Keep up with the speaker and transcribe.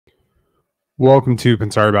Welcome to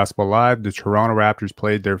Pensari Basketball Live. The Toronto Raptors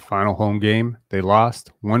played their final home game. They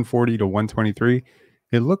lost 140 to 123.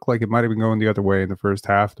 It looked like it might have been going the other way in the first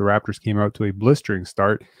half. The Raptors came out to a blistering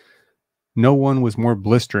start. No one was more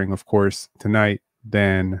blistering, of course, tonight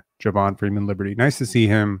than Javon Freeman-Liberty. Nice to see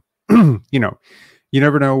him. You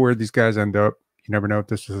never know where these guys end up. You never know if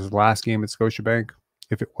this was his last game at Scotiabank.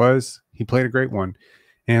 If it was, he played a great one.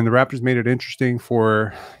 And the Raptors made it interesting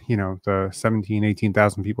for, the 17,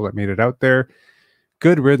 18,000 people that made it out there.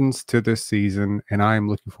 Good riddance to this season, and I am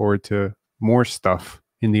looking forward to more stuff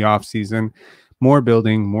in the offseason, more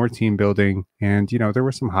building, more team building. And, there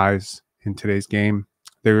were some highs in today's game.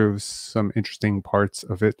 There was some interesting parts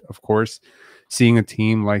of it, of course. Seeing a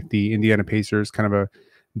team like the Indiana Pacers, kind of a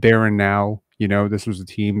barren now. This was a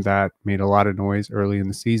team that made a lot of noise early in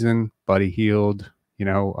the season. Buddy Hield,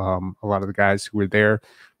 a lot of the guys who were there,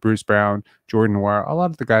 Bruce Brown, Jordan Noir, a lot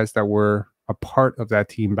of the guys that were a part of that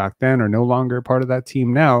team back then are no longer a part of that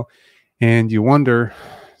team now. And you wonder,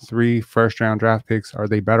 3 first-round draft picks, are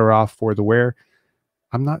they better off for the wear?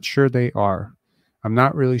 I'm not sure they are. I'm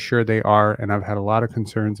not really sure they are, and I've had a lot of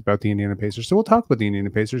concerns about the Indiana Pacers. So we'll talk about the Indiana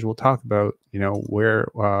Pacers. We'll talk about, where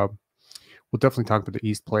we'll definitely talk about the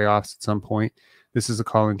East playoffs at some point. This is a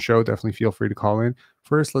call-in show. Definitely feel free to call in.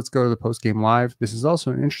 First, let's go to the post-game live. This is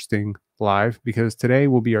also an interesting live because today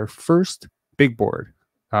will be our first big board.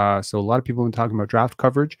 So a lot of people have been talking about draft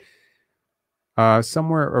coverage.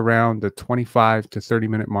 Somewhere around the 25 to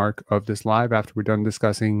 30-minute mark of this live, after we're done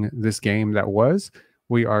discussing this game that was,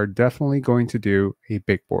 we are definitely going to do a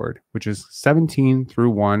big board, which is 17 through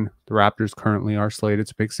 1. The Raptors currently are slated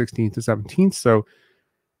to pick 16th to 17th. So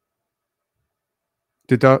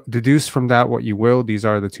deduce from that what you will. These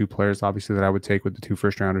are the 2 players, obviously, that I would take with the 2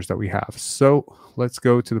 first-rounders that we have. So let's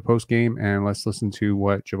go to the post game and let's listen to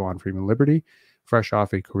what Javon Freeman-Liberty, fresh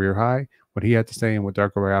off a career high, what he had to say and what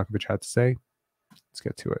Darko Rajakovic had to say. Let's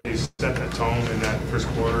get to it. You set that tone in that first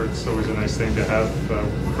quarter. It's always a nice thing to have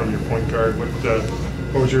from your point guard.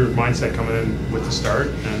 What was your mindset coming in with the start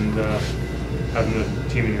and having the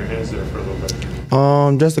team in your hands there for a little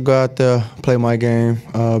bit? Just to go out there, play my game,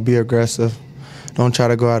 be aggressive. Don't try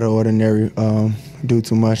to go out of the ordinary, do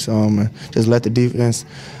too much. Just let the defense.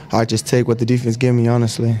 I just take what the defense give me,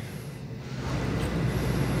 honestly.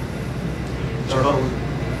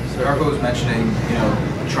 Darko was mentioning,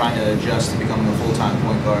 trying to adjust to becoming a full-time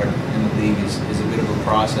point guard in the league is a bit of a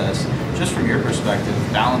process. Just from your perspective,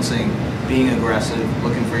 balancing being aggressive,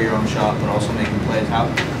 looking for your own shot, but also making plays.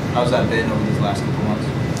 How's that been over these last couple months?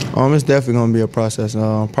 It's definitely going to be a process,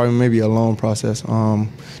 probably maybe a long process.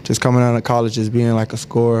 Just coming out of college, just being like a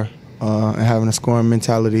scorer and having a scoring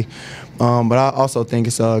mentality. But I also think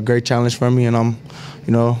it's a great challenge for me, and I'm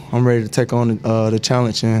ready to take on the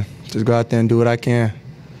challenge and just go out there and do what I can.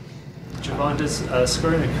 Javon, does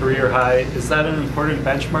scoring a career high, is that an important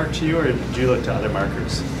benchmark to you, or do you look to other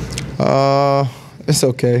markers? It's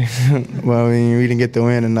okay. Well, we didn't get the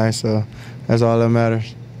win tonight, so that's all that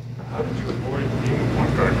matters. How did you avoid being a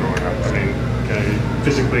point guard growing up? I mean,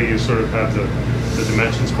 physically you sort of have the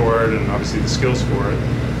dimensions for it and obviously the skills for it.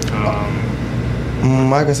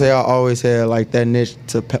 Like I say, I always had like that niche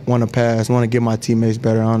to want to pass, want to get my teammates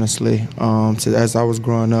better, honestly. As I was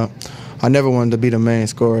growing up, I never wanted to be the main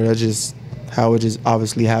scorer. That's just how it just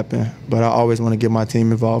obviously happened. But I always want to get my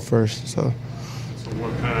team involved first. So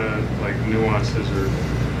what kind of nuances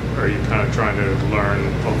are you kind of trying to learn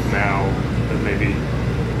now that maybe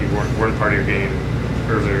you weren't part of your game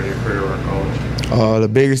earlier in your career or in college? The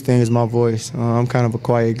biggest thing is my voice. I'm kind of a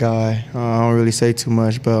quiet guy. I don't really say too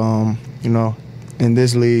much, but in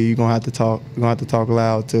this league, you're gonna have to talk. You're gonna have to talk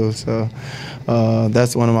loud too. So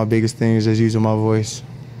that's one of my biggest things, is using my voice.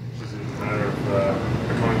 Is it a matter of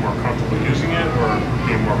becoming more comfortable using it, or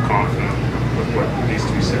being more confident with what needs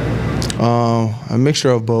to be said? A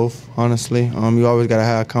mixture of both, honestly. You always gotta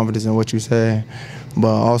have confidence in what you say,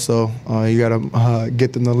 but also you gotta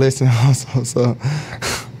get them to listen also. So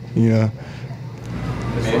yeah.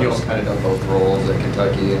 Emmanuel's kind of done both roles at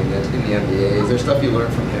Kentucky and in the NBA. Is there stuff you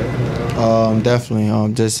learned from him?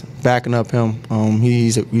 Definitely. Just backing up him.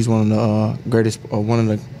 He's one of the greatest, one of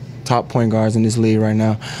the top point guards in this league right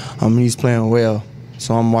now. He's playing well,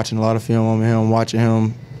 so I'm watching a lot of film on him, watching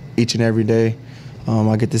him each and every day.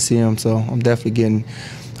 I get to see him, so I'm definitely getting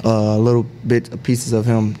a little bit of pieces of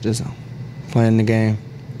him just playing the game.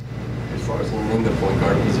 As far as learning the point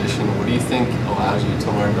guard position, what do you think allows you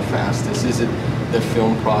to learn the fastest? Is it the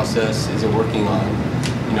film process? Is it working on,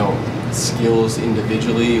 skills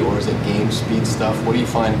individually, or is it game speed stuff? What do you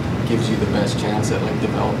find gives you the best chance at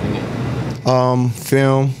developing it?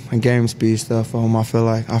 Film and game speed stuff. I feel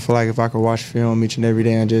like if I could watch film each and every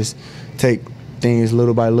day and just take things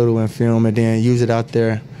little by little in film and then use it out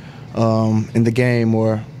there in the game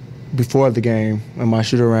or before the game in my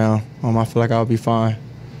shoot around. I feel like I'll be fine.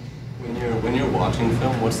 When you're watching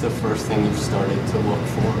film, what's the first thing you've started to look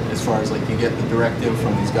for as far as like you get the directive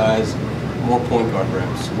from these guys, more point guard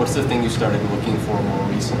reps? What's the thing you started looking for more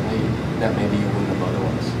recently that maybe you wouldn't have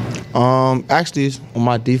otherwise? Actually, it's on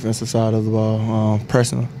my defensive side of the ball,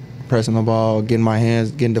 pressing the ball, getting my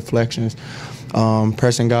hands, getting deflections,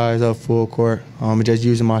 pressing guys up full court, and just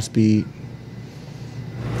using my speed.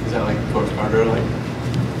 Is that like Coach Carter, like?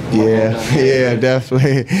 Yeah,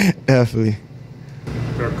 definitely.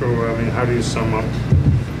 Darko, I mean, how do you sum up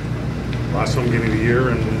last home game of the year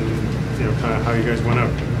and kind of how you guys went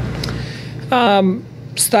out?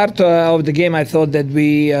 Start of the game, I thought that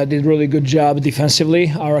we did really good job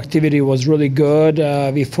defensively. Our activity was really good.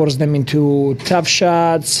 We forced them into tough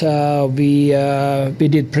shots. We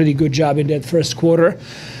did pretty good job in that first quarter,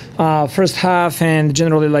 first half, and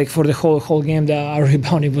generally, like for the whole game, our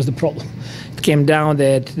rebounding was the problem. It came down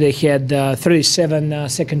that they had 37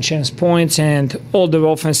 second chance points, and all the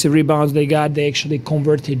offensive rebounds they got, they actually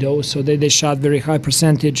converted those, so they shot very high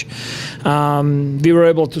percentage. We were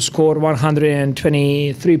able to score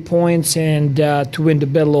 123 points and to win the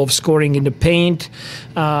battle of scoring in the paint,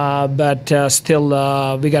 but still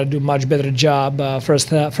we got to do much better job. First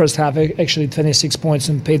half, actually 26 points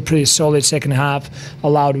and played pretty solid. Second half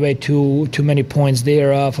allowed way too many points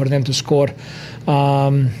there for them to score.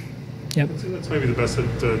 Yep. That's maybe the best that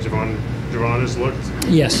Javon has looked.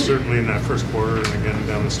 Yes. Certainly in that first quarter and again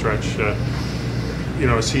down the stretch.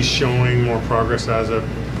 Is he showing more progress as a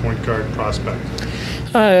point guard prospect?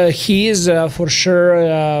 He is for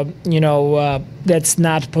sure. That's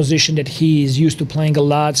not a position that he is used to playing a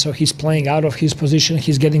lot. So he's playing out of his position.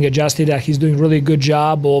 He's getting adjusted. He's doing really good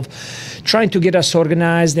job of trying to get us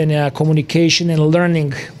organized and communication and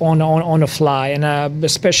learning on the fly. And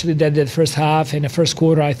especially that first half and the first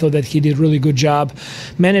quarter, I thought that he did really good job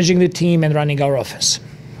managing the team and running our offense.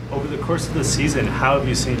 Over the course of the season, how have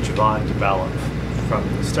you seen Javon develop from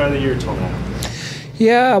the start of the year till now?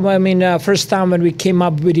 Yeah, I mean, first time when we came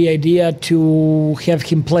up with the idea to have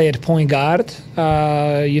him play at point guard,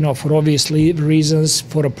 for obviously reasons.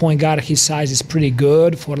 For a point guard, his size is pretty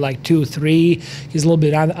good. For like 2'3", he's a little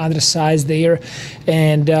bit undersized there.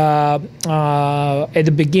 And at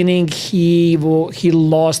the beginning, he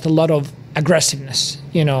lost a lot of aggressiveness,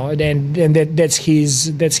 and that's his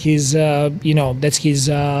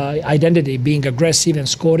identity, being aggressive and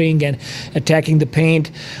scoring and attacking the paint.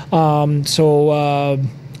 So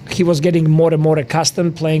he was getting more and more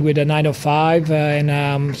accustomed playing with a 905,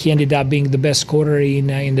 and he ended up being the best scorer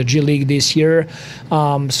in the G League this year.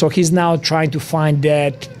 So he's now trying to find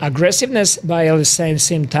that aggressiveness, but at the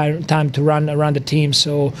same time to run around the team.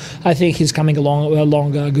 So I think he's coming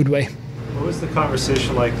along a good way. What was the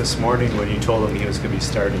conversation like this morning when you told him he was going to be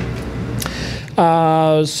starting?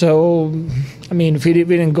 I mean, we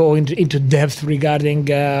didn't go into depth regarding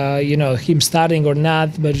him starting or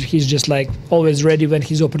not, but he's just like always ready when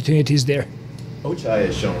his opportunity is there. Ochai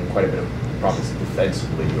has shown quite a bit of promise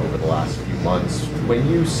defensively over the last few months. When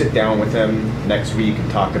you sit down with him next week and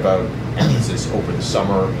talk about emphasis over the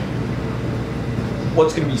summer,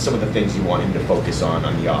 what's going to be some of the things you want him to focus on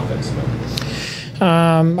the offensive end?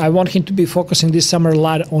 I want him to be focusing this summer a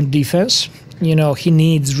lot on defense. He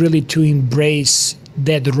needs really to embrace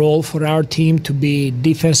that role for our team, to be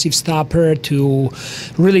defensive stopper, to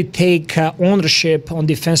really take ownership on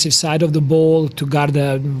defensive side of the ball, to guard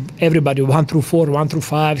everybody 1 through 4, 1 through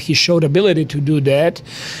 5. He showed ability to do that,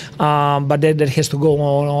 but that has to go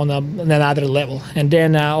on another level. And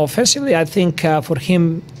then offensively, I think for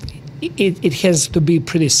him, it has to be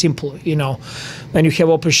pretty simple. When you have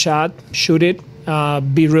open shot, shoot it.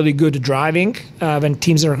 Be really good at driving. When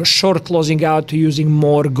teams are short closing out, to using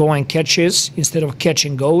more go and catches instead of catch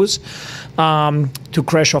and goes, to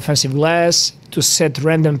crash offensive glass, to set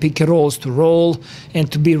random pick and rolls to roll,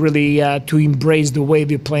 and to be really to embrace the way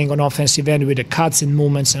we're playing on offensive end with the cuts and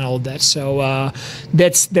movements and all of that. So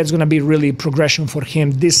that's going to be really progression for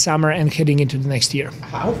him this summer and heading into the next year.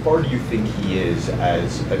 How far do you think he is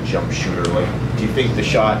as a jump shooter? Do you think the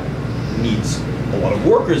shot needs a lot of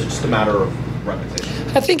work, or is it just a matter of repetition?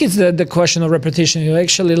 I think it's the question of repetition.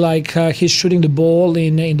 Actually, he's shooting the ball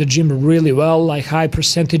in the gym really well, like high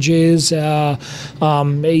percentages.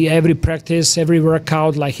 Every practice, every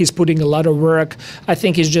workout, he's putting a lot of work. I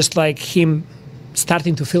think it's just like him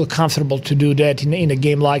starting to feel comfortable to do that in a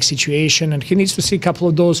game-like situation, and he needs to see a couple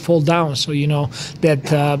of those fall down. So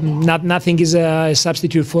that nothing is a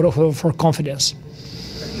substitute for confidence.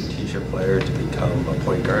 How do you teach a player to become a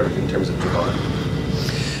point guard in terms of Javon?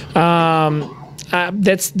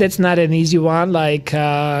 That's not an easy one, like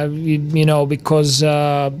because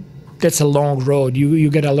that's a long road. You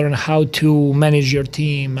got to learn how to manage your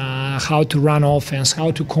team, how to run offense, how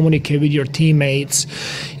to communicate with your teammates.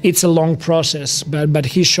 It's a long process, but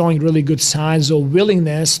he's showing really good signs of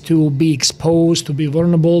willingness to be exposed, to be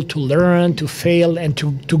vulnerable, to learn, to fail, and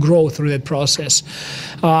to grow through that process.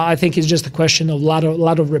 I think it's just a question of a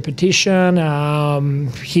lot of repetition.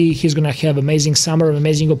 He's going to have amazing summer,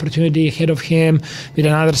 amazing opportunity ahead of him with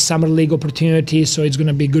another summer league opportunity. So it's going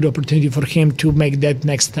to be a good opportunity for him to make that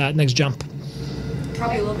next jump.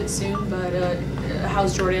 Probably a little bit soon, but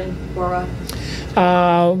how's Jordan Bora?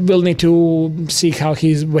 We'll need to see how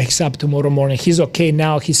he wakes up tomorrow morning. He's okay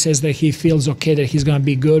now. He says that he feels okay, that he's going to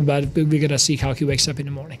be good, but we got to see how he wakes up in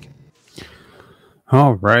the morning.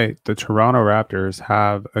 All right. The Toronto Raptors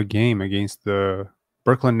have a game against the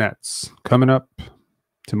Brooklyn Nets coming up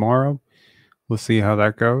tomorrow. We'll see how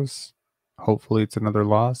that goes. Hopefully it's another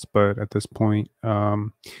loss, but at this point, the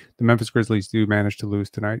Memphis Grizzlies do manage to lose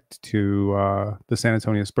tonight to the San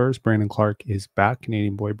Antonio Spurs. Brandon Clark is back,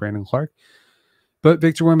 Canadian boy Brandon Clark. But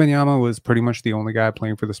Victor Wembanyama was pretty much the only guy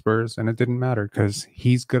playing for the Spurs, and it didn't matter because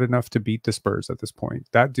he's good enough to beat the Spurs at this point.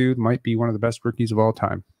 That dude might be one of the best rookies of all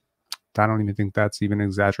time. I don't even think that's even an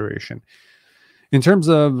exaggeration. In terms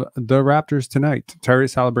of the Raptors tonight,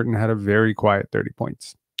 Tyrese Haliburton had a very quiet 30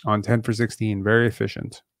 points on 10 for 16, very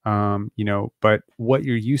efficient. But what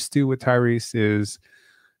you're used to with Tyrese is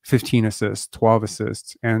 15 assists, 12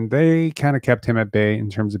 assists, and they kind of kept him at bay in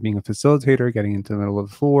terms of being a facilitator, getting into the middle of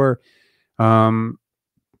the floor. And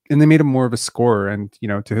they made him more of a scorer. And,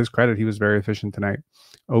 to his credit, he was very efficient tonight.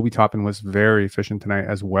 Obi Toppin was very efficient tonight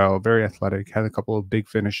as well. Very athletic, had a couple of big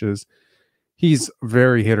finishes. He's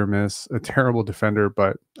very hit or miss, a terrible defender,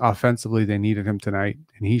 but offensively they needed him tonight,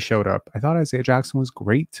 and he showed up. I thought Isaiah Jackson was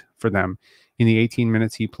great for them. In the 18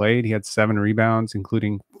 minutes he played, he had 7 rebounds,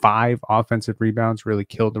 including 5 offensive rebounds, really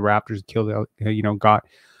killed the Raptors, got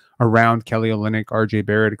around Kelly Olynyk, RJ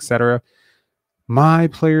Barrett, etc. My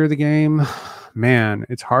player of the game, man,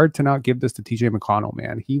 it's hard to not give this to TJ McConnell,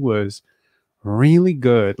 man. He was really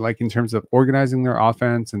good, like in terms of organizing their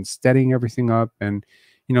offense and steadying everything up. And,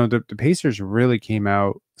 the Pacers really came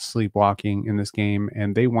out sleepwalking in this game,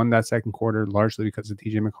 and they won that second quarter largely because of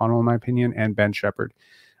TJ McConnell, in my opinion, and Ben Shepherd.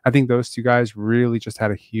 I think those two guys really just had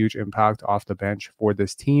a huge impact off the bench for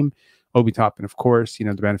this team. Obi Toppin, of course, the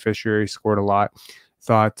beneficiary, scored a lot.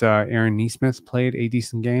 Thought Aaron Nesmith played a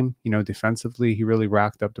decent game. Defensively, he really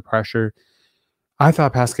racked up the pressure. I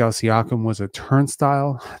thought Pascal Siakam was a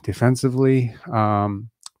turnstile defensively,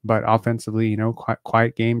 but offensively,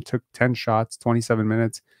 quiet game, took 10 shots, 27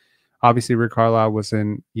 minutes. Obviously, Rick Carlisle was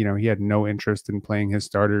in, he had no interest in playing his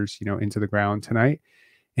starters, into the ground tonight.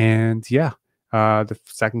 And yeah, the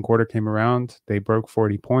second quarter came around. They broke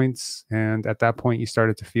 40 points. And at that point, you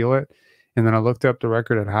started to feel it. And then I looked up the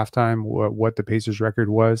record at halftime, what the Pacers record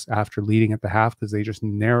was after leading at the half, because they just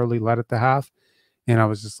narrowly led at the half. And I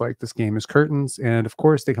was just like, this game is curtains. And of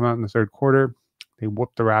course, they come out in the third quarter. They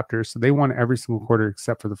whooped the Raptors. So they won every single quarter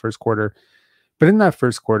except for the first quarter. But in that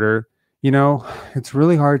first quarter, it's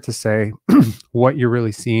really hard to say what you're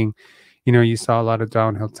really seeing. You saw a lot of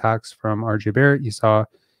downhill attacks from RJ Barrett. You saw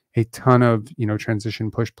a ton of,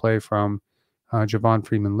 transition push play from Javon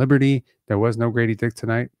Freeman-Liberty. There was no Grady Dick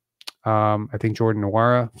tonight. I think Jordan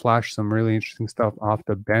Nwora flashed some really interesting stuff off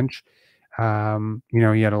the bench. He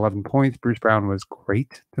had 11 points. Bruce Brown was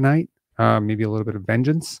great tonight. Maybe a little bit of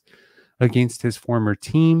vengeance against his former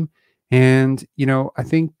team. And, I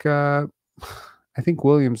think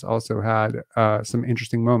Williams also had some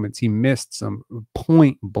interesting moments. He missed some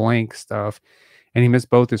point blank stuff, and he missed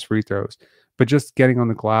both his free throws. But just getting on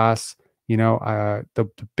the glass, the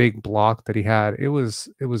big block that he had, it was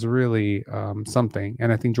really something.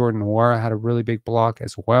 And I think Jordan Nwora had a really big block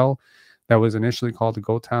as well. That was initially called a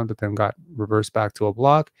go time, but then got reversed back to a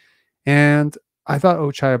block. And I thought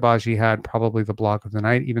Ochai Agbaji had probably the block of the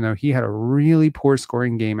night, even though he had a really poor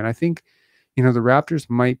scoring game. And I think, the Raptors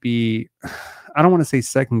might be, I don't want to say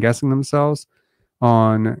second guessing themselves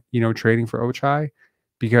on, trading for Ochai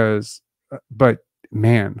but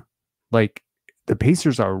man, like the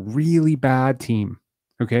Pacers are a really bad team.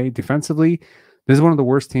 Okay. Defensively, this is one of the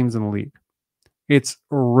worst teams in the league. It's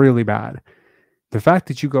really bad. The fact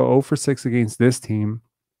that you go 0 for 6 against this team,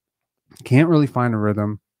 can't really find a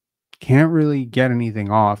rhythm, can't really get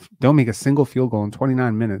anything off, don't make a single field goal in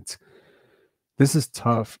 29 minutes. This is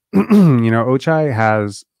tough. Ochai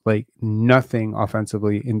has like nothing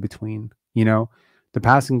offensively in between. The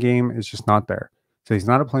passing game is just not there. So he's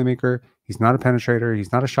not a playmaker. He's not a penetrator.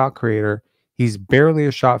 He's not a shot creator. He's barely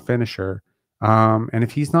a shot finisher. And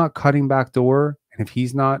if he's not cutting back door And if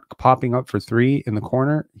he's not popping up for three in the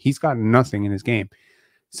corner, he's got nothing in his game.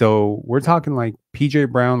 So we're talking like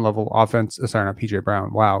PJ Brown level offense. Sorry, not PJ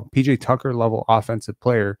Brown. Wow. PJ Tucker level offensive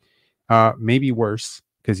player. Maybe worse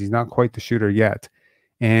because he's not quite the shooter yet.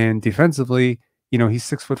 And defensively, he's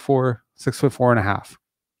 6'4",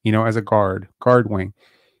 6'4.5", as a guard wing.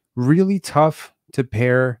 Really tough to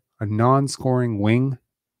pair a non-scoring wing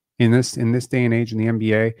in this day and age in the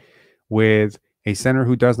NBA with a center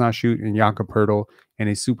who does not shoot in Jakob Poeltl and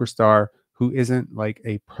a superstar who isn't like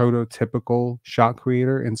a prototypical shot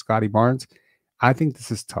creator in Scotty Barnes. I think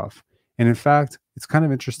this is tough. And in fact, it's kind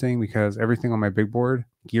of interesting because everything on my big board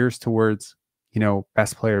gears towards,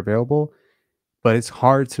 best player available, but it's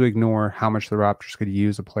hard to ignore how much the Raptors could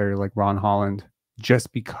use a player like Ron Holland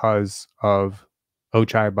just because of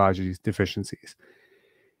Ochai Abaji's deficiencies.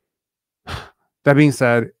 That being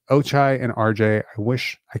said, Ochai and RJ, I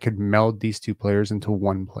wish I could meld these two players into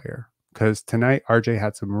one player because tonight RJ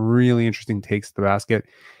had some really interesting takes to the basket.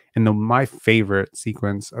 And my favorite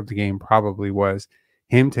sequence of the game probably was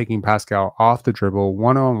him taking Pascal off the dribble,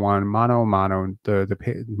 one-on-one, mano-a-mano.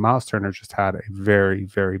 The Miles Turner just had a very,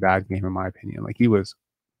 very bad game in my opinion. Like he was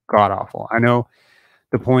god-awful. I know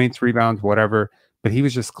the points, rebounds, whatever, but he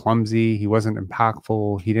was just clumsy. He wasn't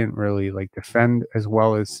impactful. He didn't really like defend as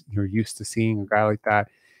well as you're used to seeing a guy like that.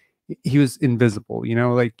 He was invisible, he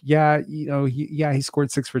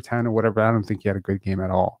scored 6 for 10 or whatever. I don't think he had a good game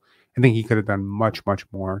at all. I think he could have done much, much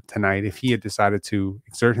more tonight. If he had decided to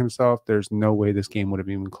exert himself, there's no way this game would have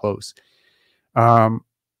been close.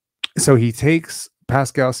 So he takes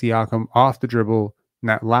Pascal Siakam off the dribble. And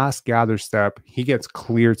that last gather step, he gets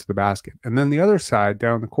clear to the basket. And then the other side,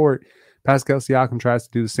 down the court, Pascal Siakam tries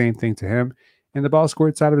to do the same thing to him. And the ball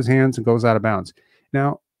squirts out of his hands and goes out of bounds.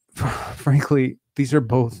 Now, frankly, these are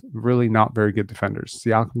both really not very good defenders.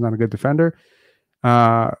 Siakam's not a good defender.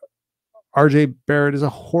 RJ Barrett is a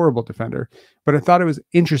horrible defender. But I thought it was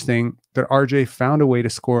interesting that RJ found a way to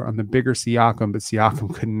score on the bigger Siakam, but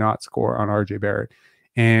Siakam could not score on RJ Barrett.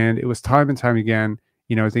 And it was time and time again.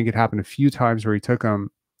 I think it happened a few times where he took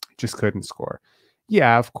him, just couldn't score.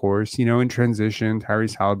 Yeah, of course, in transition,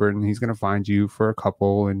 Tyrese Halliburton, he's going to find you for a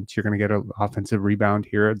couple and you're going to get an offensive rebound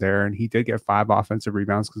here or there. And he did get 5 offensive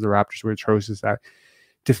rebounds because the Raptors were atrocious at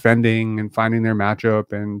defending and finding their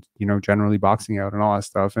matchup and, generally boxing out and all that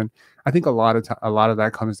stuff. And I think a lot of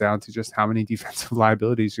that comes down to just how many defensive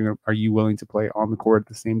liabilities, are you willing to play on the court at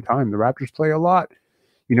the same time? The Raptors play a lot.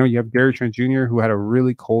 You have Gary Trent Jr., who had a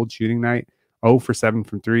really cold shooting night, 0 for 7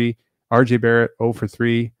 from 3. RJ Barrett, 0 for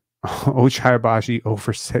 3. Ochai Abaji, 0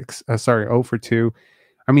 for 6. 0 for 2.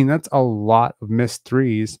 I mean, that's a lot of missed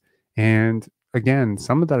threes. And again,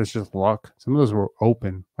 some of that is just luck. Some of those were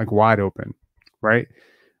open, like wide open, right?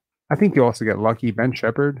 I think you also get lucky. Ben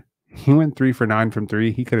Shepherd, he went 3 for 9 from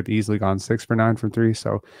 3. He could have easily gone 6 for 9 from 3.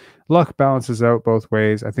 So luck balances out both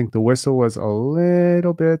ways. I think the whistle was a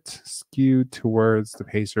little bit skewed towards the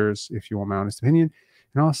Pacers, if you want my honest opinion.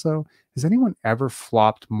 And also, has anyone ever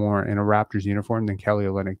flopped more in a Raptors uniform than Kelly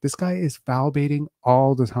Olynyk? This guy is foul baiting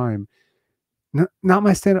all the time. Not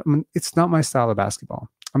my stand-up. It's not my style of basketball.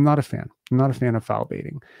 I'm not a fan. I'm not a fan of foul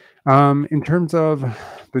baiting. In terms of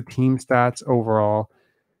the team stats overall,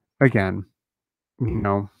 again,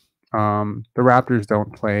 the Raptors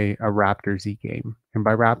don't play a Raptors-y game. And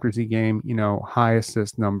by Raptors-y game, high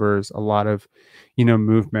assist numbers, a lot of,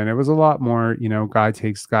 movement. It was a lot more, guy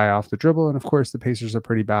takes guy off the dribble. And of course, the Pacers are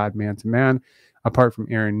pretty bad man-to-man, apart from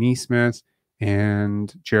Aaron Nesmith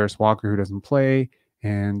and Jarris Walker, who doesn't play,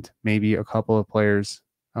 and maybe a couple of players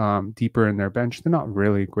deeper in their bench. They're not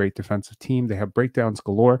really a great defensive team. They have breakdowns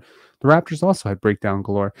galore. The Raptors also had breakdown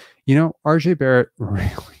galore. RJ Barrett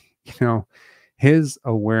really, his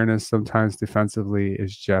awareness sometimes defensively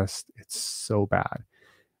is just, it's so bad.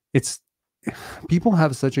 People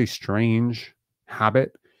have such a strange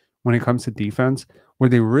habit when it comes to defense where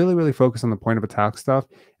they really, really focus on the point of attack stuff.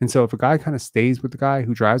 And so if a guy kind of stays with the guy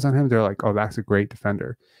who drives on him, they're like, oh, that's a great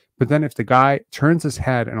defender. But then if the guy turns his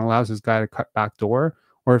head and allows his guy to cut back door,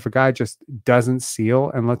 or if a guy just doesn't seal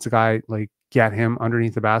and lets a guy like get him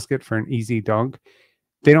underneath the basket for an easy dunk,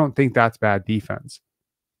 they don't think that's bad defense.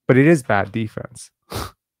 But it is bad defense.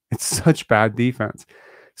 It's such bad defense.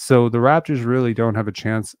 So the Raptors really don't have a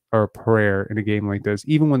chance or a prayer in a game like this,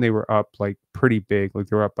 even when they were up like pretty big, like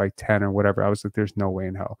they were up by 10 or whatever. I was like, there's no way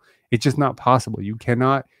in hell. It's just not possible. You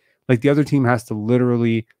cannot, like the other team has to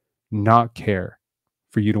literally not care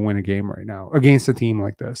for you to win a game right now against a team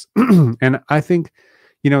like this. And I think,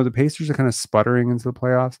 the Pacers are kind of sputtering into the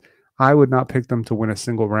playoffs. I would not pick them to win a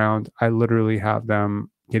single round. I literally have them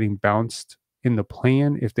getting bounced in the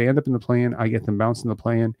play-in. If they end up in the play-in, I get them bounced in the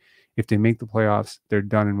play-in. If they make the playoffs, they're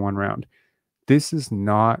done in one round. this is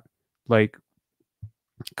not like,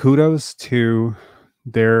 kudos to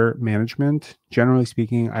their management. Generally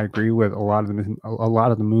speaking, I agree with a lot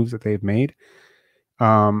of the moves that they've made.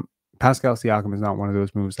 Pascal Siakam is not one of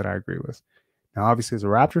those moves that I agree with. Now, obviously, as a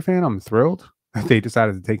Raptor fan, I'm thrilled that they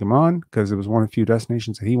decided to take him on because it was one of the few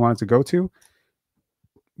destinations that he wanted to go to.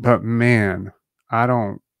 But man, I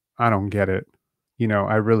don't get it.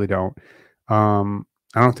 I really don't. I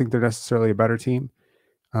don't think they're necessarily a better team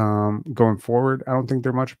going forward. I don't think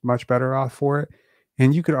they're much better off for it.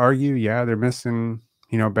 And you could argue, yeah, they're missing,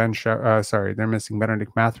 they're missing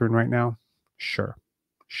Benedict Mathurin right now. Sure.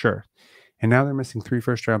 And now they're missing 3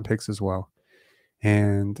 first-round picks as well.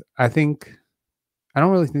 And I don't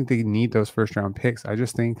really think they need those first-round picks. I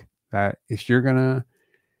just think that if you're gonna,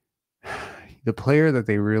 the player that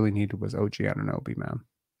they really needed was OG Anunoby, man.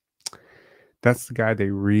 That's the guy they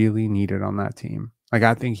really needed on that team. Like,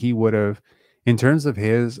 I think he would have, in terms of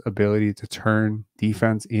his ability to turn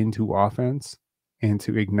defense into offense and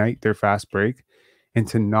to ignite their fast break and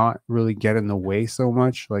to not really get in the way so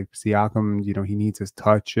much. Like Siakam, he needs his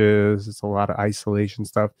touches. It's a lot of isolation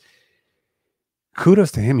stuff.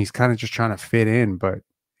 Kudos to him. He's kind of just trying to fit in. But,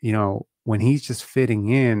 when he's just fitting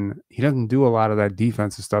in, he doesn't do a lot of that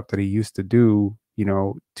defensive stuff that he used to do,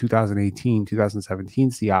 2018,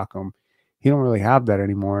 2017 Siakam. He don't really have that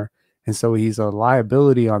anymore. And so he's a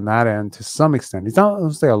liability on that end to some extent. He's not,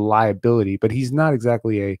 let's say, a liability, but he's not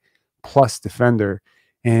exactly a plus defender.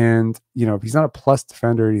 And, if he's not a plus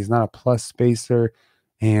defender, he's not a plus spacer.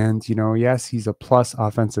 And, yes, he's a plus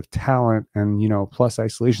offensive talent and, plus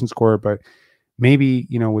isolation scorer. But maybe,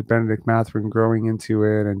 with Benedict Mathurin growing into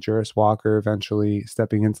it and Juris Walker eventually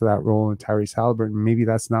stepping into that role and Tyrese Halliburton, maybe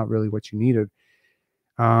that's not really what you needed.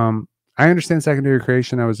 I understand secondary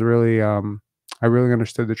creation. I really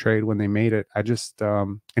understood the trade when they made it. I just,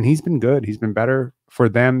 and he's been good. He's been better for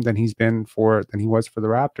them than he was for the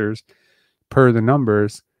Raptors per the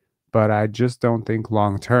numbers. But I just don't think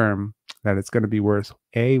long term that it's going to be worth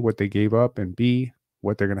A, what they gave up, and B,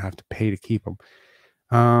 what they're going to have to pay to keep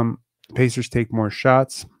them. Pacers take more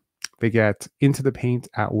shots. They get into the paint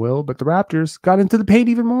at will, but the Raptors got into the paint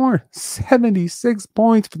even more. 76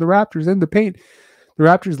 points for the Raptors in the paint. The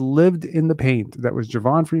Raptors lived in the paint. That was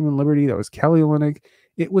Javon Freeman-Liberty. That was Kelly Olynyk.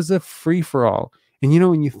 It was a free-for-all. And,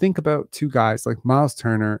 when you think about two guys like Miles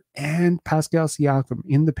Turner and Pascal Siakam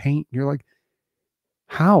in the paint, you're like,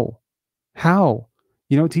 how? TJ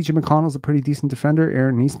McConnell's a pretty decent defender.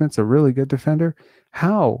 Aaron Nesmith's a really good defender.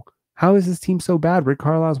 How is this team so bad? Rick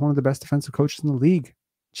Carlisle is one of the best defensive coaches in the league.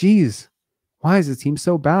 Jeez, why is this team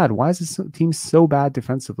so bad? Why is this team so bad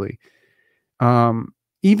defensively?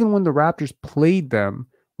 Even when the Raptors played them,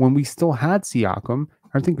 when we still had Siakam,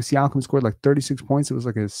 I think Siakam scored like 36 points. It was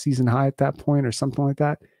like a season high at that point or something like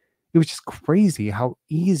that. It was just crazy how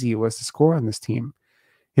easy it was to score on this team.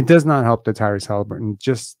 It does not help that Tyrese Halliburton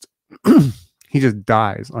he just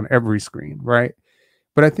dies on every screen, right?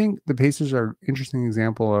 But I think the Pacers are an interesting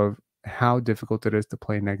example of how difficult it is to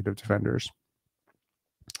play negative defenders.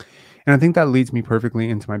 And I think that leads me perfectly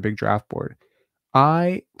into my big draft board.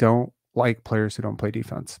 I don't like players who don't play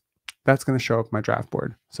defense. That's going to show up my draft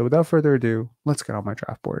board. So without further ado, let's get on my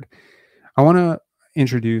draft board. I want to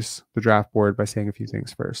introduce the draft board by saying a few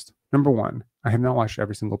things first. Number one, I have not watched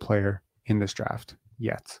every single player in this draft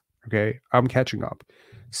yet. Okay, I'm catching up.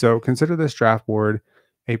 So consider this draft board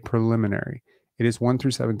a preliminary. It is 1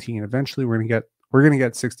 through 17. Eventually, we're gonna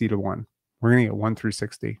get 60 to 1. We're gonna get 1 through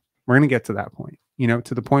 60. We're gonna get to that point.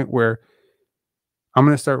 To the point where I'm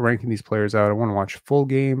going to start ranking these players out. I want to watch full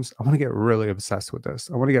games. I want to get really obsessed with this.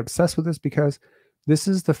 I want to get obsessed with this because this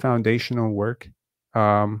is the foundational work.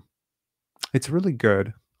 It's really good.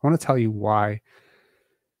 I want to tell you why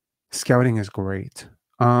scouting is great.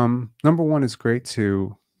 Number one, it's great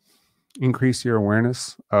to increase your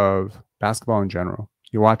awareness of basketball in general.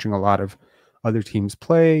 You're watching a lot of other teams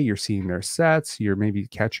play. You're seeing their sets. You're maybe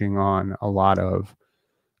catching on a lot of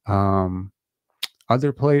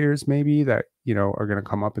other players maybe that are going to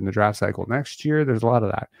come up in the draft cycle next year. There's a lot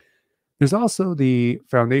of that. There's also the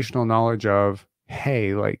foundational knowledge of,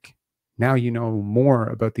 hey, like now you know more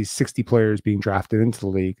about these 60 players being drafted into the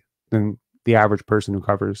league than the average person who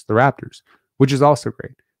covers the Raptors, which is also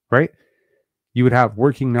great, right? You would have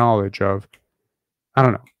working knowledge of, I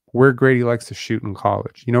don't know, where Grady likes to shoot in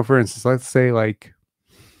college. For instance, let's say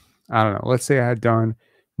let's say I had done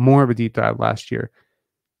more of a deep dive last year.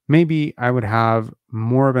 Maybe I would have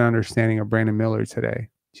more of an understanding of Brandon Miller today.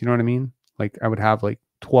 Do you know what I mean? Like I would have like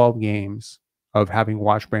 12 games of having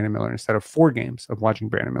watched Brandon Miller instead of 4 games of watching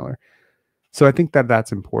Brandon Miller. So I think that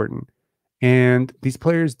that's important. And these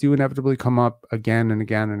players do inevitably come up again and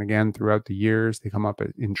again and again throughout the years. They come up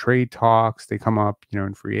in trade talks. They come up,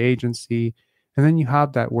 in free agency. And then you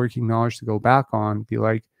have that working knowledge to go back on, be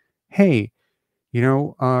like, hey,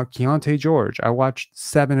 Keontae George, I watched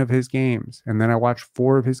 7 of his games, and then I watched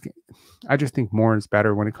 4 of his games. I just think more is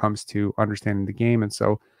better when it comes to understanding the game. And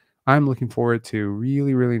so I'm looking forward to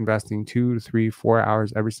really, really investing 2 to 3, 4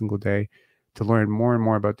 hours every single day to learn more and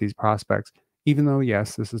more about these prospects. Even though,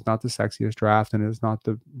 yes, this is not the sexiest draft and it is not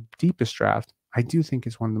the deepest draft, I do think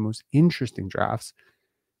it's one of the most interesting drafts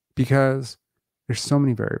because there's so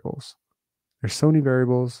many variables. There's so many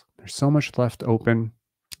variables. There's so much left open.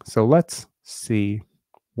 So let's see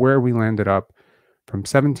where we landed up from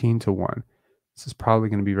 17 to 1. This is probably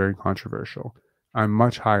going to be very controversial. I'm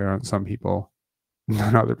much higher on some people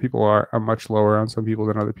than other people are. I'm much lower on some people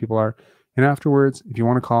than other people are. And afterwards, if you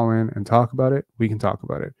want to call in and talk about it, we can talk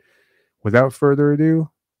about it. Without further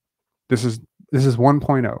ado, this is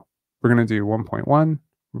 1.0. We're going to do 1.1.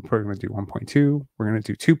 We're going to do 1.2. We're going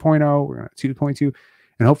to do 2.0. We're going to do 2.2.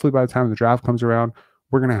 And hopefully by the time the draft comes around,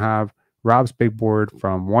 we're going to have Rob's big board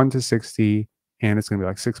from 1 to 60, and it's going to be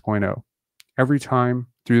like 6.0. Every time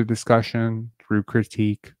through the discussion, through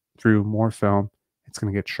critique, through more film, it's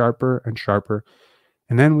going to get sharper and sharper.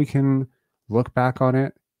 And then we can look back on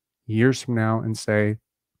it years from now and say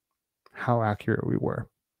how accurate we were.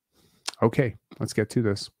 Okay, let's get to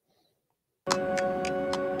this.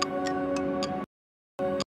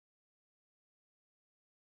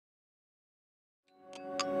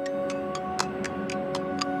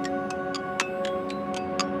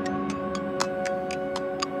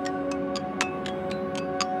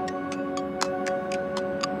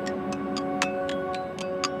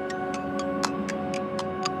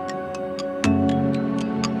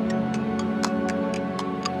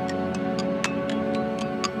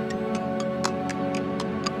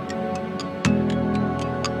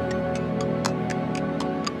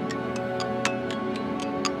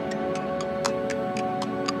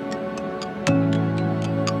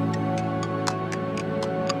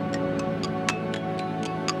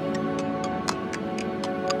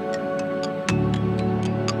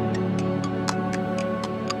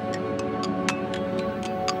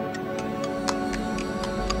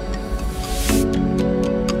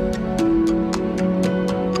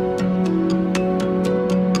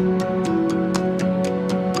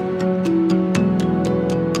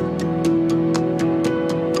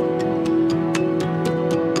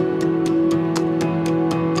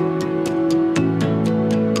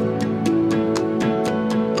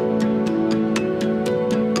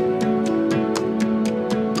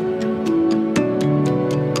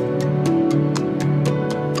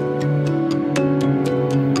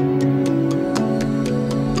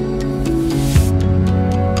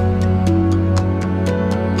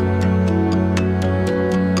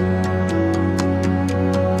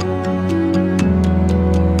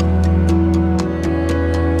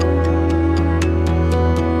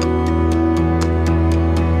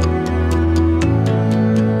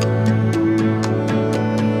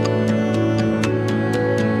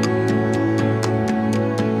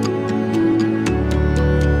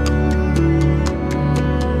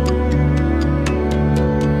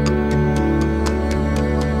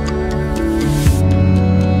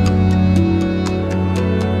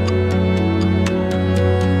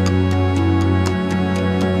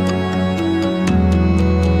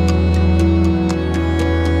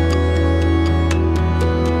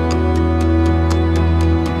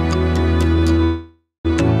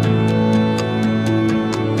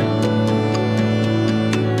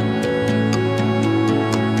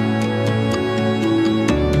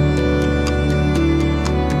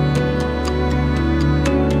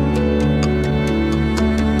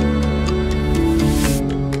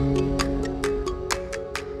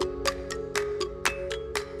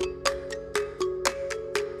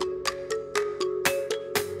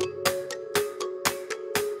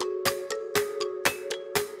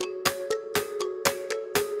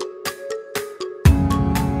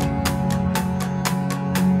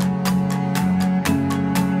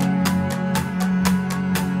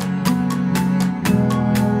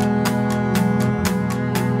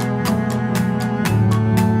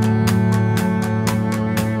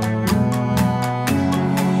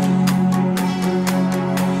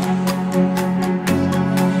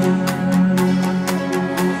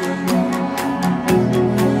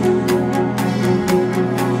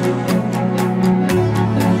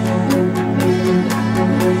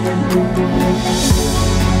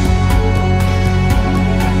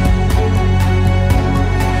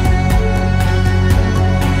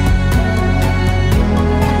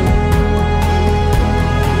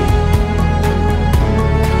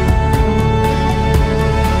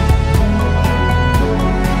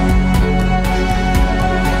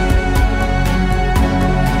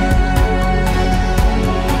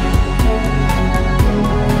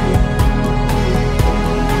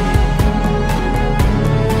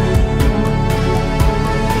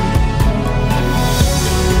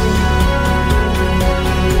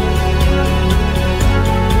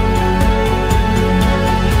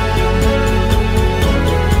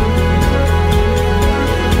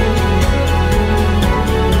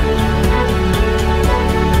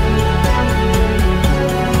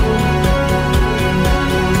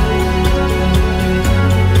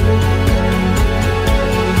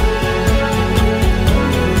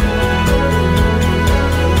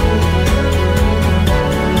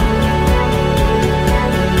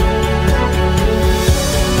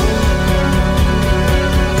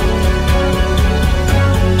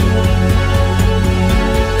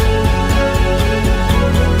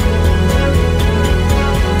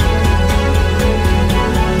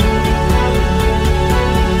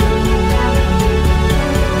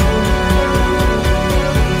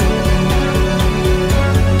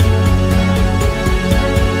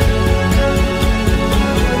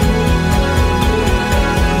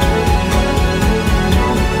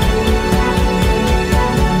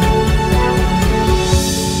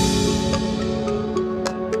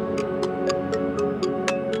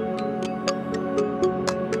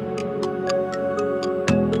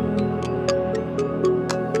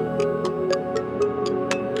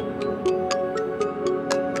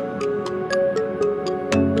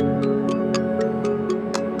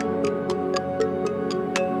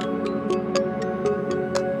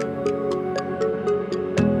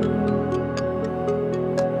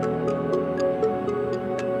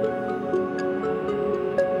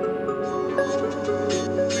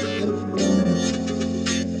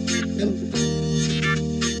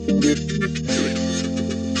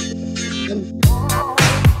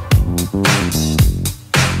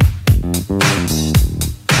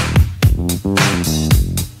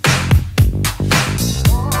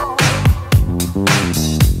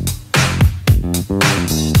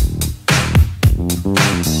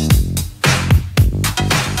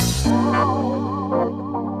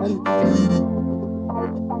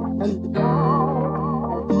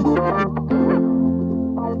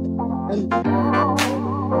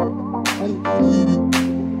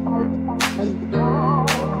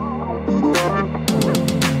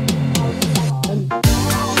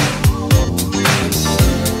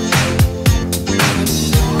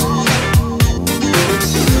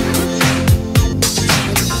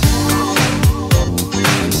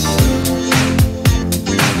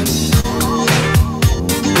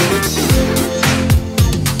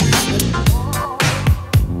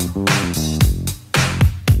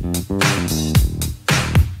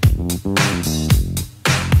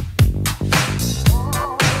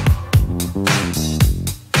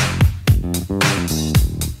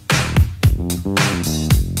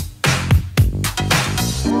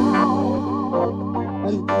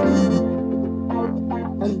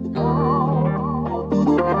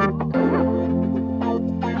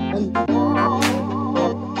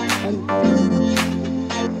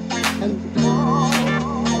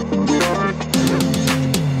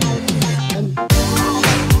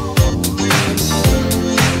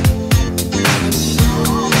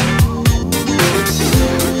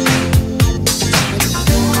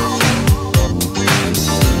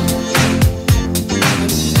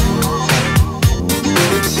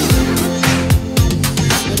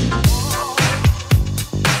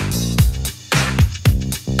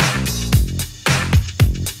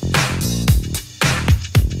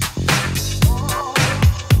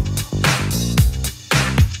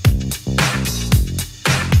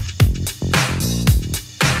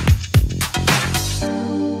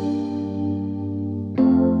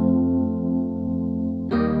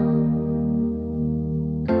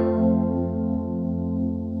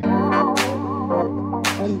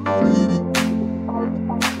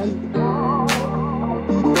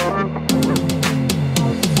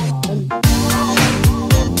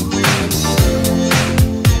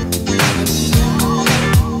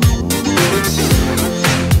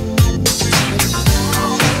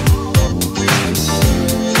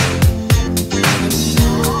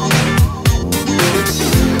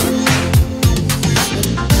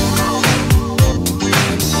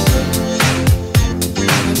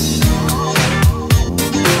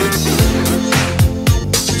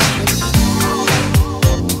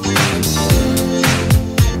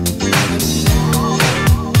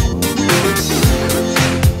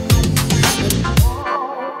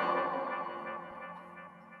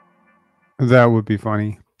 That would be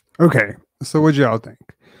funny. Okay, so what y'all think?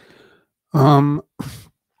 Um,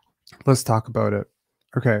 let's talk about it.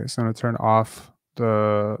 Okay, so I'm gonna turn off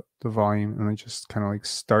the volume and then just kind of like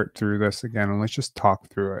start through this again and let's just talk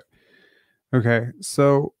through it. Okay,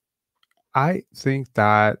 so I think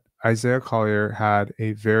that Isaiah Collier had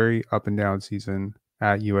a very up and down season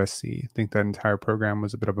at USC. I think that entire program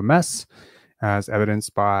was a bit of a mess, as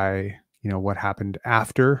evidenced by what happened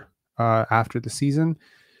after the season.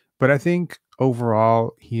 But I think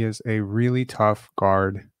overall he is a really tough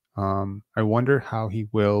guard. I wonder how he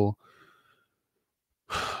will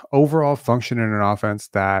overall function in an offense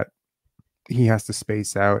that he has to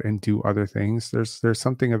space out and do other things. There's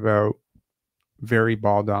something about very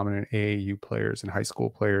ball dominant AAU players and high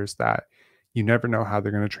school players that you never know how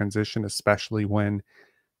they're going to transition, especially when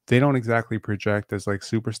they don't exactly project as like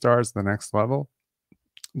superstars the next level.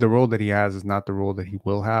 The role that he has is not the role that he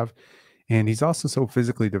will have. And he's also so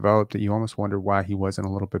physically developed that you almost wonder why he wasn't a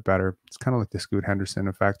little bit better. It's kind of like the Scoot Henderson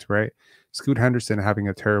effect, right? Scoot Henderson having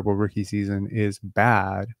a terrible rookie season is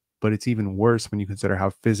bad, but it's even worse when you consider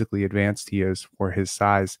how physically advanced he is for his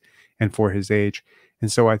size and for his age. And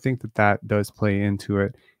so I think that that does play into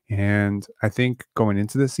it. And I think going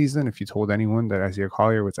into this season, if you told anyone that Isaiah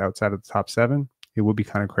Collier was outside of the top 7, it would be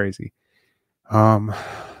kind of crazy.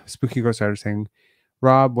 Spooky Ghost Rider saying,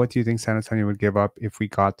 Rob, what do you think San Antonio would give up if we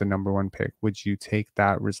got the number 1 pick? Would you take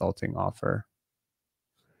that resulting offer?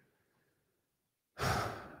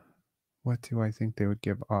 What do I think they would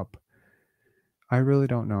give up? I really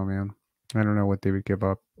don't know, man. I don't know what they would give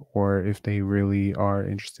up or if they really are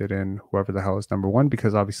interested in whoever the hell is number 1,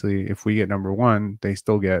 because obviously if we get number 1, they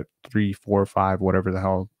still get 3, 4, 5, whatever the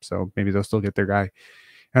hell. So maybe they'll still get their guy.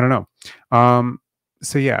 I don't know.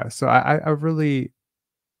 So yeah, so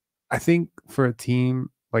I think for a team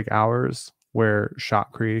like ours, where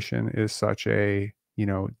shot creation is such a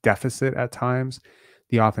deficit at times,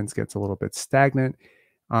 the offense gets a little bit stagnant.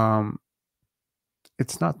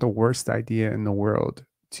 It's not the worst idea in the world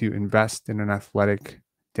to invest in an athletic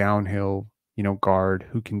downhill, guard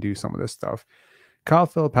who can do some of this stuff. Kyle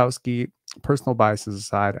Filipowski, personal biases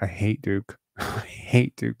aside, I hate Duke. I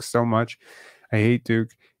hate Duke so much. I hate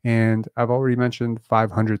Duke. And I've already mentioned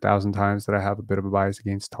 500,000 times that I have a bit of a bias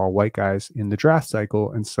against tall white guys in the draft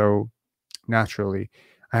cycle. And so naturally,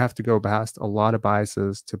 I have to go past a lot of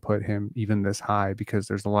biases to put him even this high, because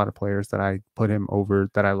there's a lot of players that I put him over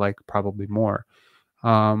that I like probably more.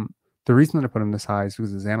 The reason that I put him this high is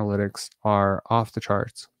because his analytics are off the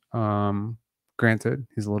charts. Granted,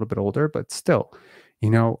 he's a little bit older, but still,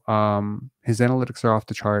 his analytics are off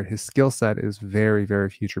the chart. His skill set is very, very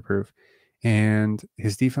future proof. And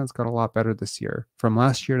his defense got a lot better this year. From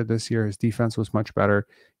last year to this year, his defense was much better.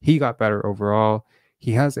 He got better overall.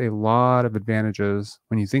 He has a lot of advantages.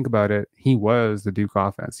 When you think about it, he was the Duke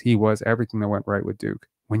offense. He was everything that went right with Duke.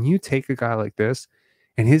 When you take a guy like this,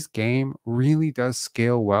 and his game really does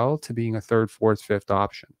scale well to being a third, fourth, fifth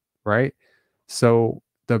option, right? So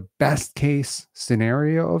the best case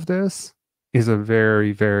scenario of this is a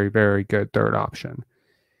very, very, very good third option.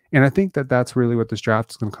 And I think that that's really what this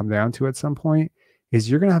draft is going to come down to at some point,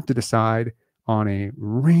 is you're going to have to decide on a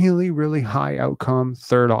really, really high outcome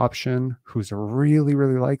third option who's really,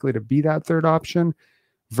 really likely to be that third option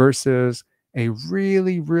versus a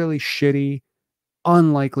really, really shitty,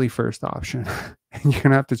 unlikely first option. And you're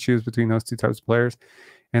going to have to choose between those two types of players.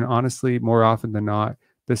 And honestly, more often than not,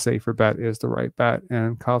 the safer bet is the right bet.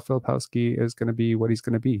 And Kyle Filipowski is going to be what he's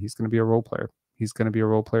going to be. He's going to be a role player. He's going to be a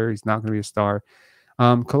role player. He's not going to be a star.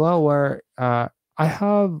 Kalel, where I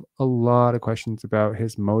have a lot of questions about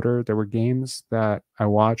his motor. There were games that I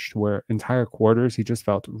watched where entire quarters he just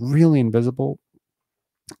felt really invisible.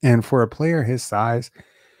 And for a player his size,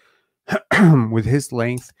 with his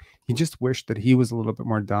length, he just wished that he was a little bit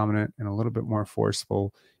more dominant and a little bit more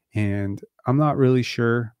forceful. And I'm not really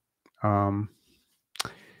sure. Jap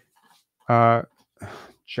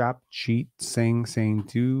Cheat saying,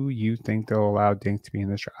 do you think they'll allow Dink to be in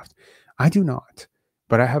this draft? I do not.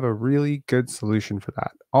 But I have a really good solution for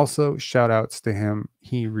that. Also, shout outs to him.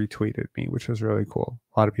 He retweeted me, which was really cool.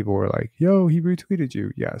 A lot of people were like, yo, he retweeted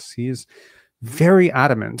you. Yes, he is very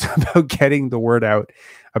adamant about getting the word out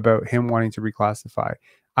about him wanting to reclassify.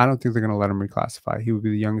 I don't think they're going to let him reclassify. He would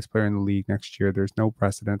be the youngest player in the league next year. There's no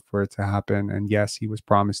precedent for it to happen. And yes, he was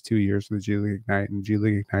promised 2 years with the G League Ignite, and G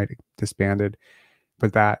League Ignite disbanded.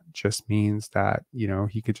 But that just means that,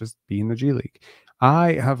 he could just be in the G League.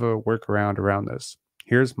 I have a workaround around this.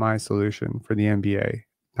 Here's my solution for the NBA.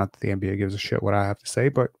 Not that the NBA gives a shit what I have to say,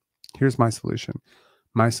 but here's my solution.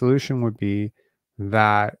 My solution would be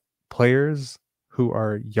that players who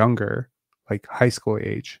are younger, like high school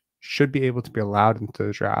age, should be able to be allowed into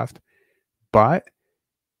the draft. But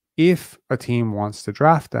if a team wants to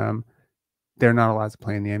draft them, they're not allowed to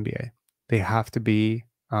play in the NBA. They have to be,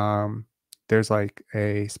 there's like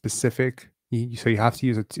a specific, so you have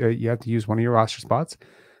to use one of your roster spots.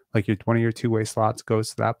 Like one of your two-way slots goes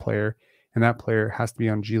to that player, and that player has to be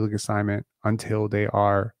on G League assignment until they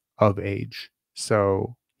are of age.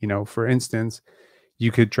 So, for instance,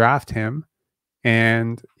 you could draft him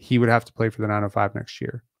and he would have to play for the 905 next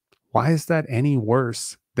year. Why is that any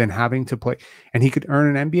worse than having to play? And he could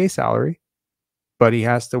earn an NBA salary, but he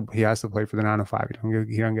has to play for the 905.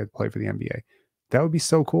 He don't get to play for the NBA. That would be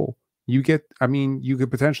so cool. You could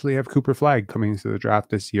potentially have Cooper Flagg coming into the draft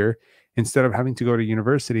this year. Instead of having to go to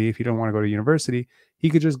university, if you don't want to go to university, he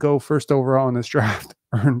could just go first overall in this draft,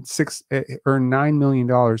 earn $9 million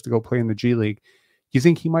to go play in the G League. You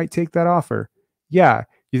think he might take that offer? Yeah.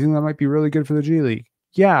 You think that might be really good for the G League?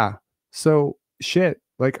 Yeah. So shit,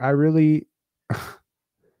 like I really,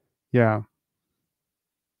 yeah.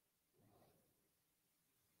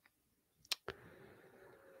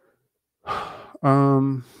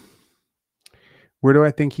 Where do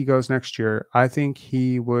I think he goes next year? I think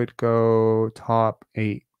he would go top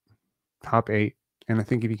 8. And I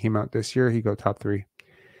think if he came out this year, he'd go top 3.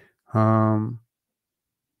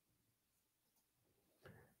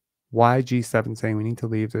 YG7 saying we need to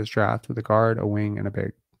leave this draft with a guard, a wing, and a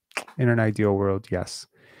big. In an ideal world, yes.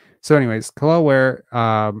 So anyways, Kalel Ware,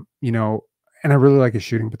 and I really like his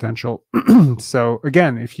shooting potential. So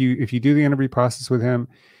again, if you do the interview process with him,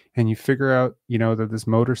 and you figure out, that this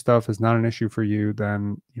motor stuff is not an issue for you,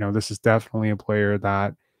 then, this is definitely a player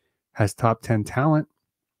that has top 10 talent.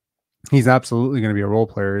 He's absolutely going to be a role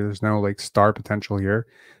player. There's no like star potential here.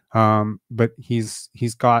 But he's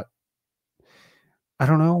got, I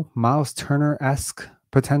don't know, Miles Turner-esque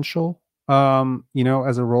potential,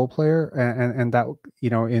 as a role player. And that,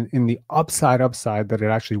 in the upside that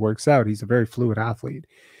it actually works out. He's a very fluid athlete.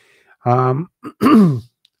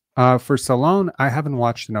 For Salone, I haven't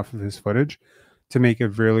watched enough of his footage to make a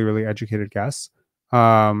really, really educated guess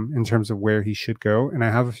in terms of where he should go. And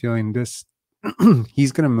I have a feeling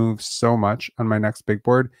he's going to move so much on my next big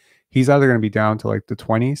board. He's either going to be down to like the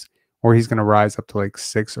 20s or he's going to rise up to like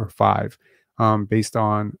 6 or 5 based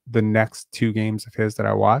on the next 2 games of his that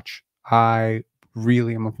I watch. I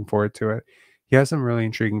really am looking forward to it. He has some really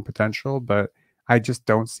intriguing potential, but I just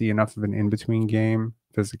don't see enough of an in-between game,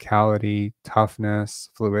 physicality, toughness,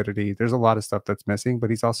 fluidity. There's a lot of stuff that's missing, but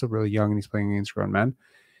he's also really young and he's playing against grown men.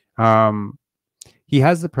 He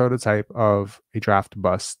has the prototype of a draft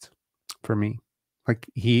bust for me. Like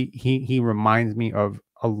he reminds me of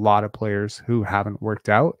a lot of players who haven't worked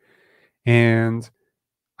out, and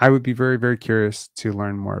I would be very, very curious to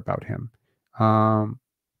learn more about him.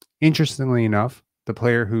 Interestingly enough, the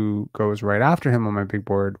player who goes right after him on my big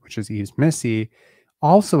board, which is Yves Missy,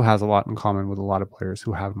 also has a lot in common with a lot of players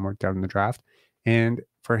who haven't worked out in the draft. And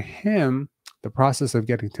for him, the process of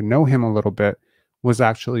getting to know him a little bit was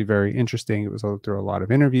actually very interesting. It was through a lot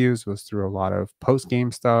of interviews, it was through a lot of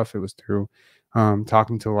post-game stuff, it was through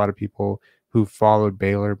talking to a lot of people who followed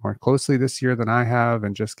Baylor more closely this year than I have,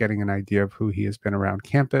 and just getting an idea of who he has been around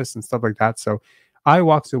campus and stuff like that. So I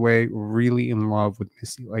walked away really in love with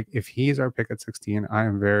Missy. Like, if he is our pick at 16, I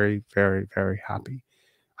am very, very, very happy.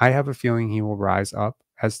 I have a feeling he will rise up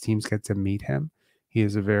as teams get to meet him. He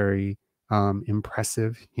is a very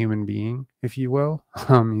impressive human being, if you will.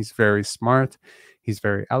 He's very smart. He's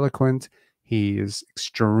very eloquent. He is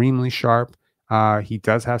extremely sharp. He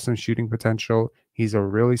does have some shooting potential. He's a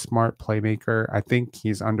really smart playmaker. I think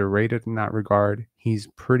he's underrated in that regard. He's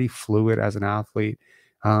pretty fluid as an athlete.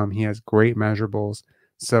 He has great measurables.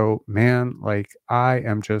 So, man, like, I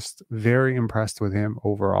am just very impressed with him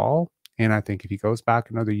overall. And I think if he goes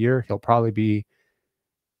back another year, he'll probably be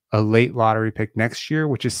a late lottery pick next year,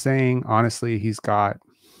 which is saying, honestly, he's got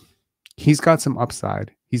some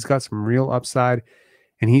upside. He's got some real upside,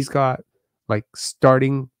 and he's got like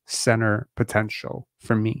starting center potential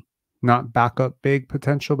for me. Not backup big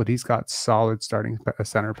potential, but he's got solid starting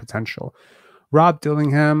center potential. Rob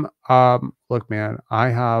Dillingham, look, man, I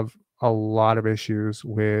have a lot of issues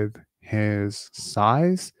with his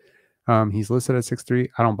size. He's listed at 6'3".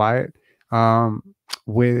 I don't buy it.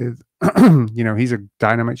 With he's a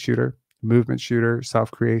dynamite shooter, movement shooter,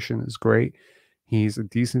 self-creation is great. He's a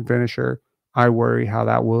decent finisher. I worry how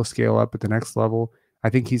that will scale up at the next level. I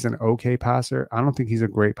think he's an okay passer. I don't think he's a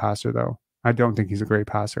great passer, though. I don't think he's a great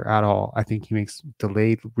passer at all. I think he makes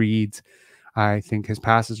delayed reads. I think his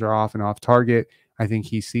passes are off and off target. I think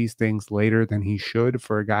he sees things later than he should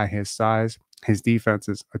for a guy his size. His defense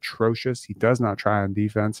is atrocious. He does not try on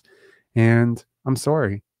defense. And I'm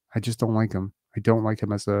sorry, I just don't like him. I don't like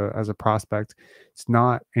him as a prospect. It's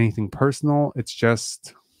not anything personal. It's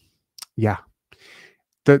just, yeah.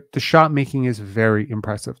 The shot making is very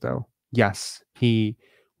impressive, though. Yes, he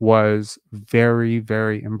was very,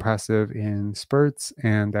 very impressive in spurts,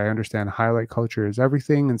 and I understand highlight culture is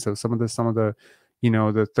everything. And so some of the the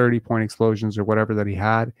 30-point explosions or whatever that he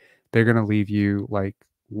had, they're gonna leave you like,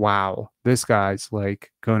 wow, this guy's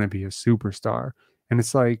like gonna be a superstar. And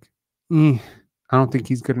it's like, I don't think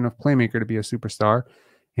he's good enough playmaker to be a superstar.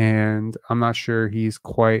 And I'm not sure he's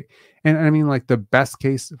quite, and I mean, like, the best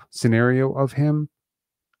case scenario of him,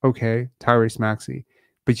 okay, Tyrese Maxey.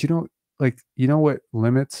 But you know what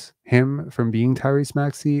limits him from being Tyrese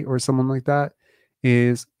Maxey or someone like that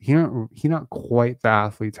is he not quite the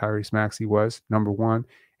athlete Tyrese Maxey was, number one.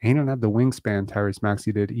 And he don't have the wingspan Tyrese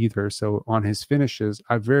Maxey did either. So on his finishes,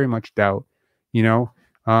 I very much doubt,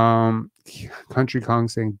 Country Kong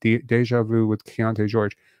saying deja vu with Keontae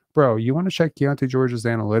George. Bro, you want to check Keontae George's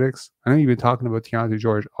analytics? I know you've been talking about Keontae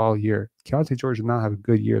George all year. Keontae George did not have a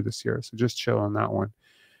good year this year, so just chill on that one.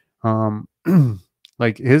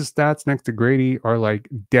 Like, his stats next to Grady are like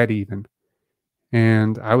dead even.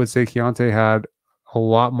 And I would say Keontae had a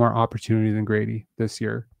lot more opportunity than Grady this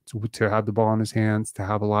year to have the ball in his hands, to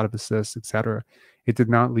have a lot of assists, etc. It did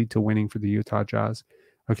not lead to winning for the Utah Jazz.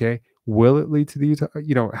 Okay. Will it lead to the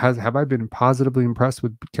Utah? Have I been positively impressed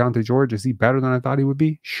with Keontae George? Is he better than I thought he would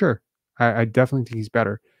be? Sure. I definitely think he's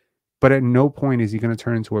better. But at no point is he going to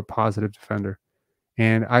turn into a positive defender.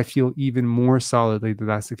 And I feel even more solidly that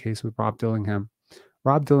that's the case with Rob Dillingham.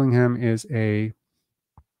 Rob Dillingham is a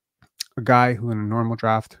guy who in a normal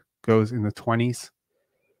draft goes in the 20s.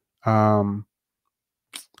 I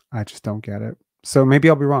just don't get it. So maybe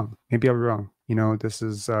I'll be wrong. This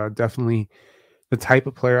is definitely the type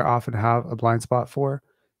of player I often have a blind spot for.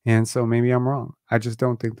 And so maybe I'm wrong. I just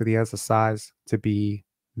don't think that he has the size to be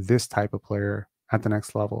this type of player at the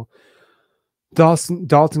next level.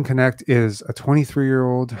 Dalton Connect is a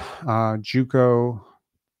 23-year-old JUCO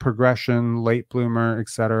progression, late bloomer,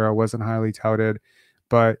 etc. Wasn't highly touted,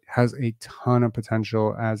 but has a ton of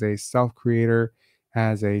potential as a self-creator,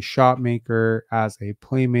 as a shot maker, as a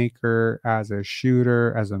playmaker, as a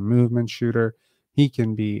shooter, as a movement shooter. he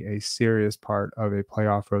can be a serious part of a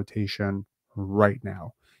playoff rotation right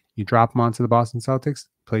now. You drop him onto the Boston Celtics,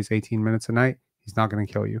 plays 18 minutes a night, he's not going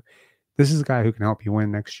to kill you. This is a guy who can help you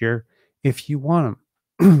win next year if you want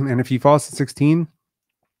him. And if he falls to 16,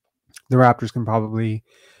 the Raptors can probably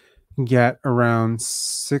get around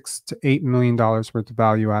 $6 to $8 million worth of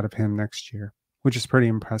value out of him next year, which is pretty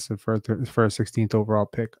impressive for a 16th overall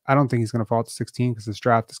pick. I don't think he's going to fall to 16 because this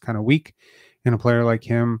draft is kind of weak, and a player like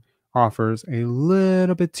him offers a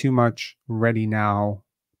little bit too much ready now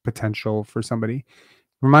potential for somebody.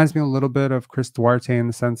 Reminds me a little bit of Chris Duarte in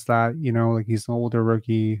the sense that, like he's an older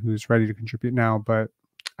rookie who's ready to contribute now, but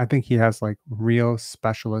I think he has like real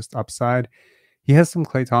specialist upside. He has some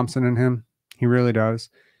Klay Thompson in him. He really does.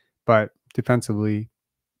 But defensively,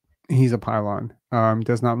 he's a pylon.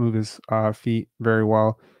 Does not move his feet very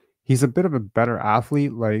well. He's a bit of a better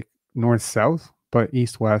athlete, like north-south, but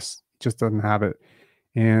east-west just doesn't have it.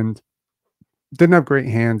 And didn't have great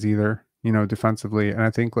hands either, defensively. And I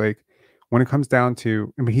think like when it comes down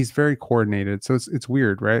to, he's very coordinated. So it's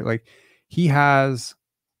weird, right? Like he has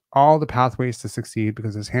all the pathways to succeed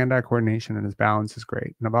because his hand-eye coordination and his balance is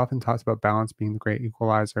great. And I've often talked about balance being the great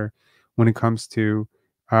equalizer when it comes to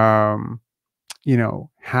having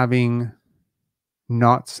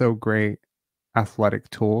not so great athletic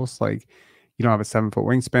tools. Like you don't have a 7-foot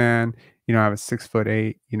wingspan, you don't have a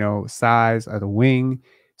 6'8", size of the wing.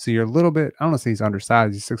 So you're a little bit, I don't want to say he's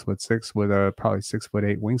undersized. He's 6'6" with a probably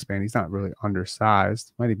 6'8" wingspan. He's not really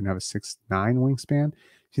undersized. Might even have a 6'9" wingspan.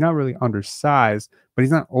 He's not really undersized, but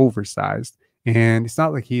he's not oversized. And it's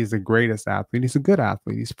not like he is the greatest athlete. He's a good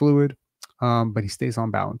athlete. He's fluid, but he stays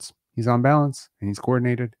on balance. He's on balance and he's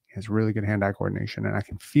coordinated. He has really good hand-eye coordination. And I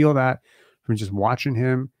can feel that from just watching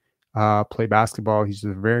him play basketball. He's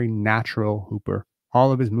a very natural hooper.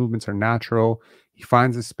 All of his movements are natural. He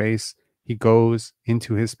finds his space. He goes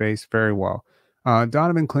into his space very well.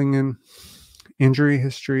 Donovan Clingan, injury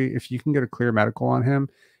history. If you can get a clear medical on him,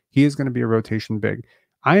 he is going to be a rotation big.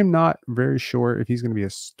 I am not very sure if he's going to be a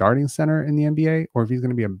starting center in the NBA or if he's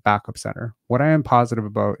going to be a backup center. What I am positive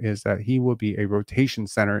about is that he will be a rotation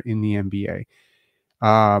center in the NBA.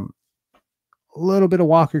 A little bit of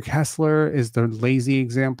Walker Kessler is the lazy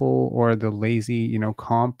example, or the lazy,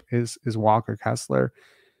 comp is Walker Kessler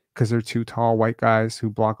because they're two tall white guys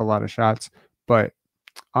who block a lot of shots. But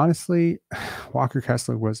honestly, Walker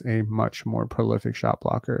Kessler was a much more prolific shot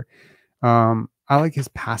blocker. I like his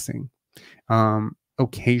passing.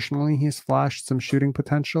 Occasionally he's flashed some shooting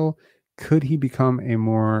potential. Could he become a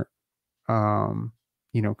more,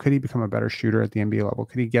 could he become a better shooter at the NBA level?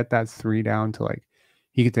 Could he get that three down to like,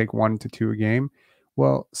 he could take 1 to 2 a game?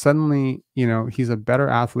 Well, suddenly, he's a better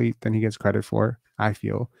athlete than he gets credit for, I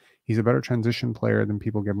feel. He's a better transition player than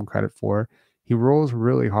people give him credit for. He rolls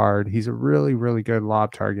really hard. He's a really, really good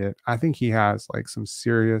lob target. I think he has like some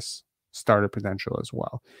serious starter potential as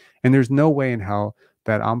well. And there's no way in hell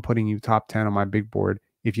that I'm putting you top 10 on my big board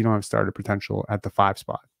if you don't have starter potential at the 5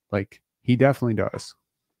 spot. Like he definitely does.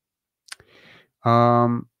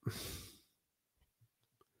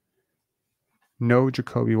 No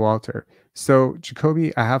Jacoby Walter. So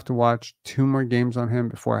Jacoby, I have to watch 2 more games on him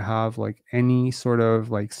before I have like any sort of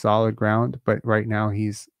like solid ground. But right now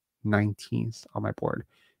he's 19th on my board.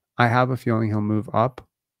 I have a feeling he'll move up,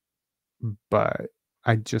 but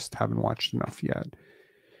I just haven't watched enough yet.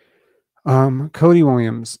 Cody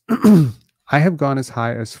Williams. I have gone as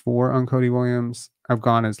high as 4 on Cody Williams. I've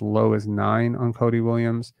gone as low as 9 on Cody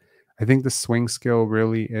Williams. I think the swing skill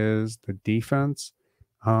really is the defense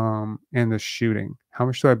and the shooting. How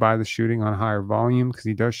much do I buy the shooting on higher volume? Because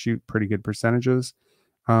he does shoot pretty good percentages.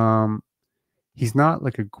 He's not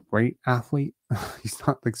like a great athlete. He's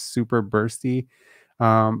not like super bursty.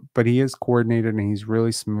 But he is coordinated and he's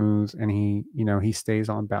really smooth and he stays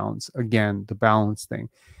on balance. Again, the balance thing.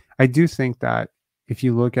 I do think that if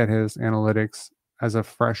you look at his analytics as a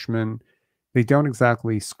freshman, they don't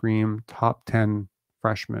exactly scream top 10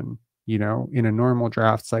 freshman. In a normal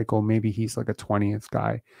draft cycle, maybe he's like a 20th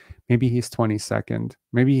guy. Maybe he's 22nd.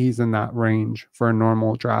 Maybe he's in that range for a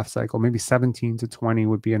normal draft cycle. Maybe 17 to 20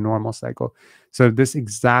 would be a normal cycle. So this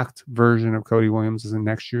exact version of Cody Williams is in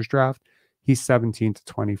next year's draft. He's 17 to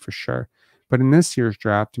 20 for sure. But in this year's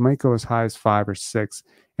draft, you might go as high as 5 or 6.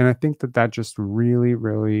 And I think that just really,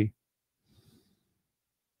 really,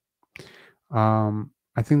 I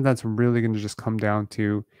think that's really going to just come down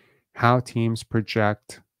to how teams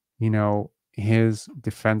project, his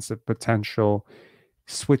defensive potential,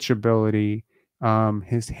 switchability,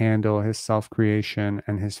 his handle, his self-creation,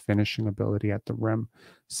 and his finishing ability at the rim.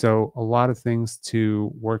 So a lot of things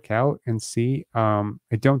to work out and see. I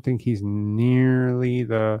don't think he's nearly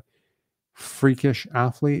the freakish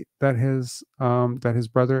athlete that his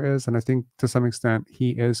brother is, and I think to some extent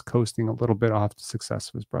he is coasting a little bit off the success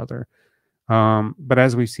of his brother. But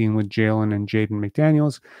as we've seen with Jalen and Jaden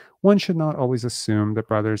McDaniels, one should not always assume that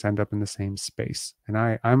brothers end up in the same space. And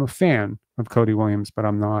I'm a fan of Cody Williams, but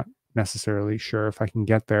I'm not necessarily sure if I can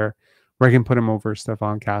get there where I can put him over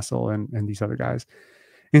Stephon Castle and these other guys.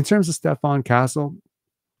 In terms of Stephon Castle,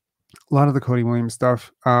 a lot of the Cody Williams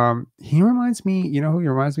stuff, he reminds me, you know who he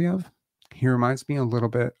reminds me of? He reminds me a little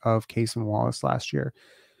bit of Cason Wallace last year.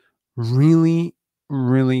 Really,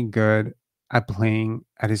 really good at playing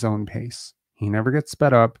at his own pace. He never gets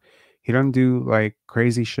sped up. He doesn't do like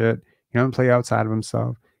crazy shit. He doesn't play outside of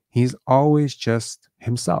himself. He's always just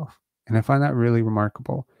himself. And I find that really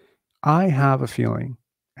remarkable. I have a feeling,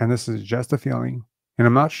 and this is just a feeling, and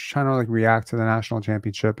I'm not trying to like react to the national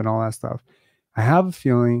championship and all that stuff. I have a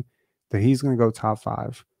feeling that he's going to go top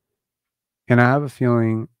 5. And I have a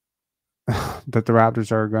feeling that the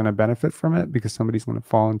Raptors are going to benefit from it because somebody's going to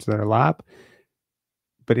fall into their lap.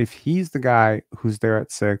 But if he's the guy who's there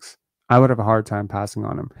at 6, I would have a hard time passing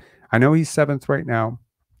on him. I know he's 7th right now,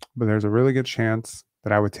 but there's a really good chance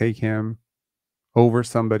that I would take him over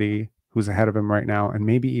somebody who's ahead of him right now, and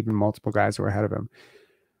maybe even multiple guys who are ahead of him.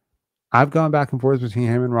 I've gone back and forth between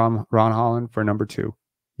him and Ron Holland for number 2.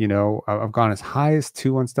 You know, I've gone as high as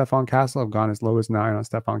 2 on Stephon Castle. I've gone as low as 9 on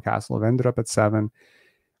Stephon Castle. I've ended up at 7.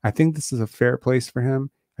 I think this is a fair place for him.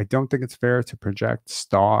 I don't think it's fair to project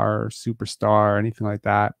star, superstar, or anything like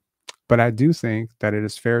that. But I do think that it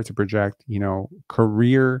is fair to project, you know,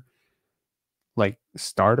 career like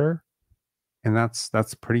starter. And that's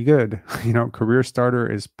pretty good. You know, career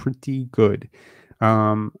starter is pretty good.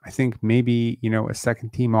 I think maybe, you know, a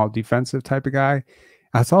second team all defensive type of guy.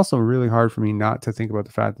 It's also really hard for me not to think about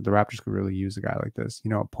the fact that the Raptors could really use a guy like this. You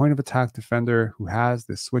know, a point of attack defender who has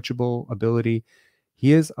this switchable ability.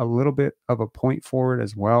 He is a little bit of a point forward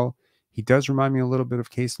as well. He does remind me a little bit of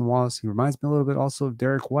Cason Wallace. He reminds me a little bit also of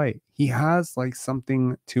Derek White. He has like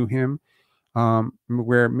something to him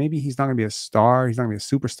where maybe he's not going to be a star. He's not going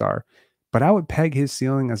to be a superstar. But I would peg his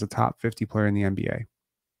ceiling as a top 50 player in the NBA.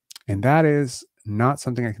 And that is not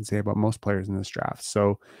something I can say about most players in this draft.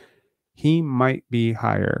 So he might be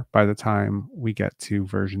higher by the time we get to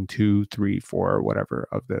version 2, 3, 4, or whatever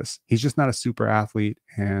of this. He's just not a super athlete.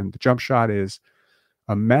 And the jump shot is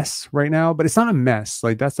a mess right now, but it's not a mess.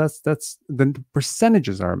 Like that's the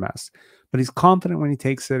percentages are a mess, but he's confident when he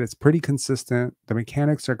takes it. It's pretty consistent. The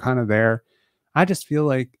mechanics are kind of there. I just feel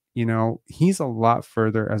like, you know, he's a lot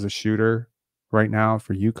further as a shooter right now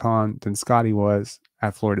for UConn than Scotty was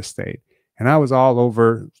at Florida State. And I was all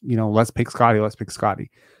over, you know, let's pick Scotty.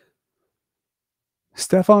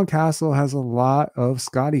 Stephon Castle has a lot of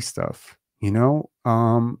Scotty stuff, you know.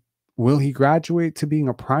 Will he graduate to being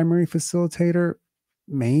a primary facilitator?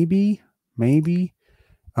 Maybe.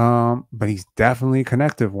 But he's definitely a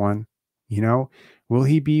connective one, you know. Will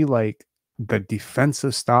he be like the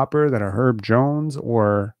defensive stopper that a Herb Jones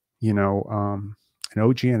or, you know, an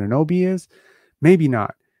OG Anunoby is? Maybe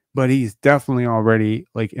not. But he's definitely already,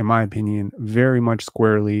 like, in my opinion, very much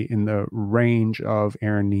squarely in the range of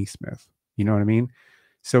Aaron Nesmith. You know what I mean?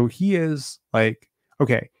 So he is like,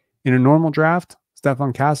 okay, in a normal draft,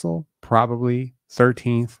 Stephon Castle, probably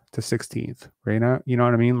 13th to 16th, right now. You know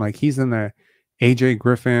what I mean? Like he's in the AJ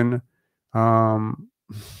Griffin,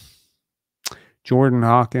 Jordan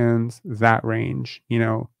Hawkins, that range, you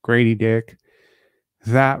know, Grady Dick,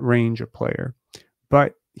 that range of player.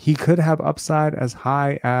 But he could have upside as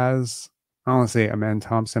high as, I don't want to say Amen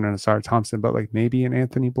Thompson and Asar Thompson, but like maybe an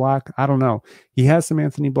Anthony Black. I don't know. He has some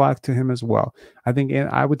Anthony Black to him as well. I think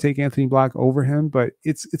I would take Anthony Black over him, but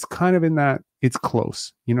it's kind of in that it's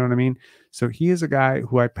close. You know what I mean? So he is a guy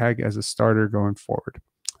who I peg as a starter going forward.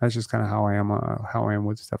 That's just kind of how I am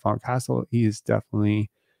with Stephon Castle. He is definitely,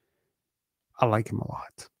 I like him a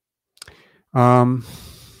lot.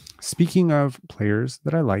 Speaking of players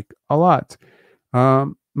that I like a lot,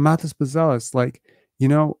 Matas Buzelis, like, you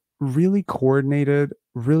know, really coordinated,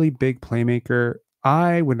 really big playmaker.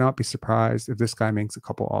 I would not be surprised if this guy makes a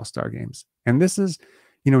couple all-star games. And this is,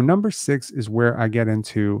 you know, number 6 is where I get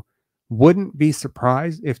into wouldn't be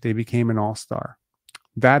surprised if they became an all-star.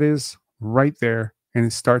 That is right there. And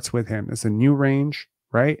it starts with him. It's a new range,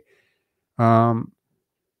 right? And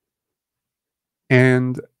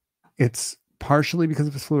it's partially because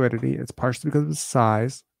of his fluidity. It's partially because of his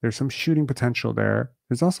size. There's some shooting potential there.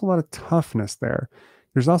 There's also a lot of toughness there.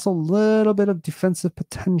 There's also a little bit of defensive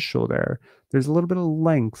potential there. There's a little bit of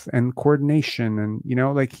length and coordination. And, you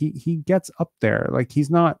know, like he gets up there. Like he's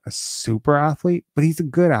not a super athlete, but he's a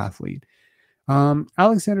good athlete.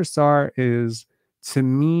 Alexander Sarr is, to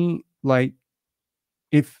me, like,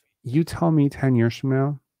 if you tell me 10 years from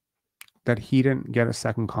now that he didn't get a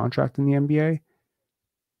second contract in the NBA,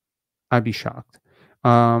 I'd be shocked.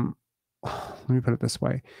 Let me put it this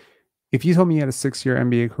way. If you told me he had a 6-year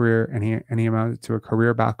NBA career and he amounted to a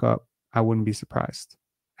career backup, I wouldn't be surprised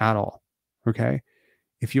at all. Okay.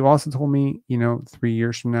 If you also told me, 3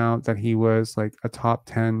 years from now that he was like a top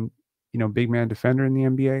 10, big man defender in the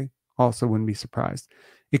NBA, also wouldn't be surprised.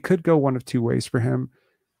 It could go one of two ways for him.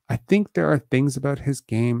 I think there are things about his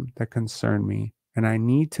game that concern me, and I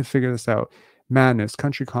need to figure this out. Madness,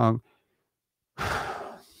 Country Kong. Let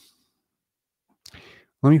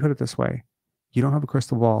me put it this way. You don't have a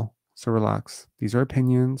crystal ball, so relax. These are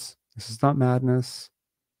opinions. This is not madness.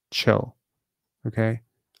 Chill. Okay?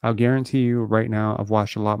 I'll guarantee you right now I've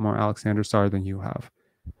watched a lot more Alexander Sarr than you have.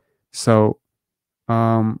 So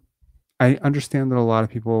I understand that a lot of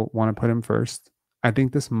people want to put him first. I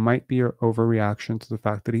think this might be an overreaction to the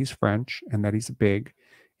fact that he's French and that he's big.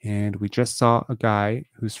 And we just saw a guy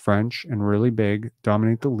who's French and really big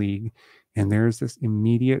dominate the league. And there's this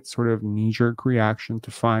immediate sort of knee-jerk reaction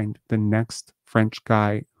to find the next French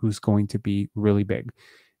guy who's going to be really big.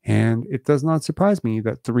 And it does not surprise me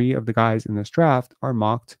that 3 of the guys in this draft are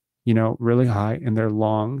mocked, really high, and they're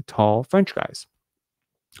long, tall French guys.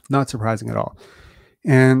 Not surprising at all.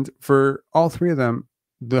 And for all 3 of them,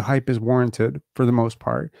 the hype is warranted for the most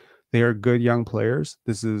part. They are good young players.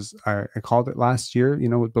 This is, I called it last year,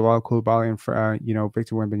 with Bilal Koulibaly and,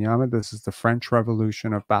 Victor Wembanyama. This is the French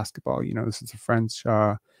Revolution of basketball. This is the French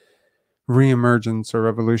reemergence or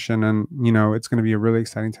revolution. And, it's going to be a really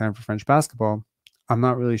exciting time for French basketball. I'm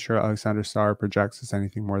not really sure Alexander Sarr projects as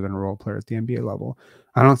anything more than a role player at the NBA level.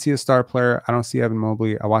 I don't see a star player. I don't see Evan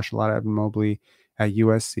Mobley. I watched a lot of Evan Mobley at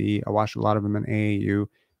USC. I watched a lot of him in AAU.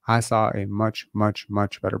 I saw a much, much,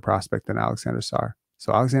 much better prospect than Alexander Sarr.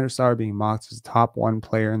 So Alexander Sarr being mocked as a top 1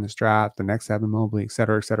 player in this draft, the next Evan Mobley, et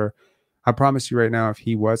cetera, et cetera. I promise you right now, if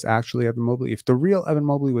he was actually Evan Mobley, if the real Evan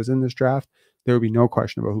Mobley was in this draft, there would be no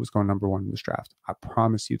question about who's going number 1 in this draft. I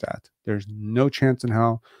promise you that. There's no chance in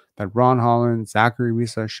hell that Ron Holland, Zachary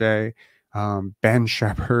Wissache, Ben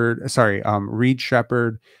Shepard, Reed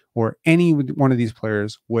Shepard, or any one of these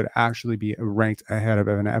players would actually be ranked ahead of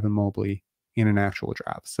Evan Mobley in an actual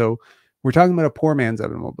draft. So we're talking about a poor man's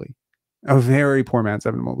Evan Mobley, a very poor man's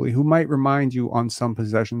Evan Mobley, who might remind you on some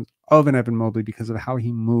possessions of an Evan Mobley because of how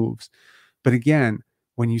he moves. But again,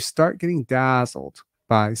 when you start getting dazzled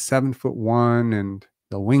by 7'1" and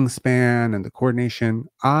the wingspan and the coordination,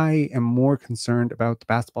 I am more concerned about the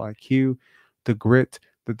basketball IQ, the grit,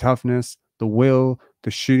 the toughness, the will,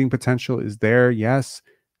 the shooting potential is there. Yes.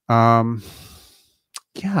 Yeah,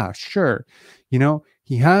 sure.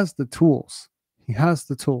 He has the tools. He has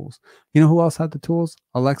the tools. Who else had the tools?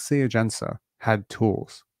 Alexei Agensa had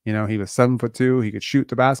tools. He was 7'2". He could shoot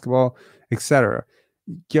the basketball, etc.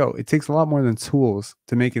 It takes a lot more than tools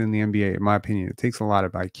to make it in the NBA, in my opinion. It takes a lot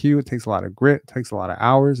of IQ. It takes a lot of grit. It takes a lot of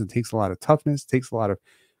hours. It takes a lot of toughness. It takes a lot of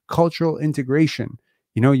cultural integration.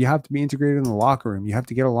 You have to be integrated in the locker room. You have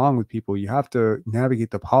to get along with people. You have to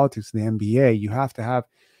navigate the politics of the NBA. You have to have,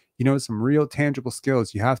 some real tangible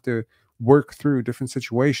skills. You have to work through different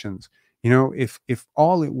situations. If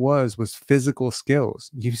all it was physical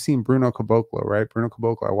skills, you've seen Bruno Caboclo, right? Bruno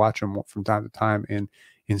Caboclo, I watch him from time to time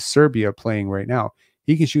in Serbia playing right now.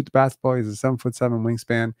 He can shoot the basketball. He's a 7'7"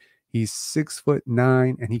 wingspan. He's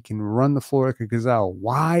 6'9", and he can run the floor like a gazelle.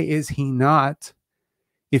 Why is he not?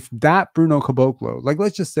 If that Bruno Caboclo,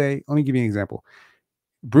 let's just say, let me give you an example.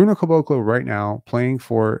 Bruno Caboclo right now playing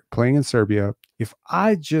in Serbia, if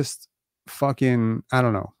I just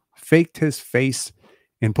faked his face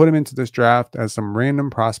and put him into this draft as some random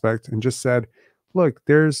prospect and just said, look,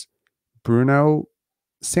 there's Bruno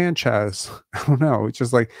Sanchez. I don't know. It's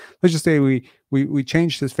just let's just say we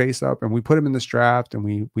changed his face up and we put him in this draft and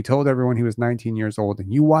we told everyone he was 19 years old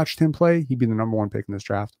and you watched him play, he'd be the number 1 pick in this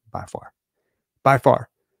draft by far. By far.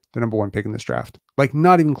 The number 1 pick in this draft.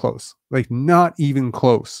 Not even close. Not even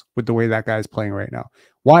close with the way that guy's playing right now.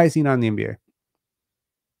 Why is he not in the NBA?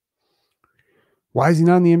 Why is he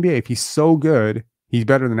not in the NBA? If he's so good, he's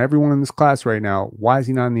better than everyone in this class right now. Why is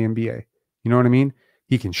he not in the NBA? You know what I mean?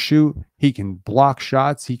 He can shoot. He can block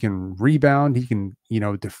shots. He can rebound. He can,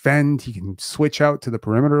 defend. He can switch out to the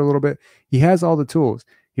perimeter a little bit. He has all the tools.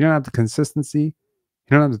 He don't have the consistency.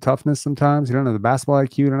 You don't have the toughness sometimes. You don't have the basketball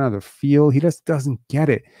IQ. You don't have the feel. He just doesn't get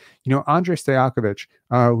it. Andre Stojakovic,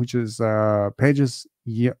 which is Paige's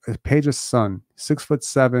son,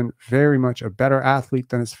 6'7", very much a better athlete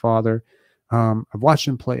than his father. I've watched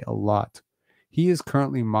him play a lot. He is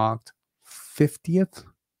currently mocked 50th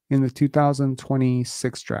in the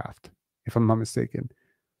 2026 draft, if I'm not mistaken.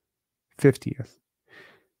 50th.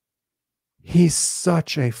 he's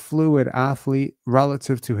such a fluid athlete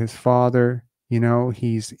relative to his father. You know,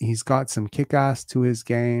 he's got some kick-ass to his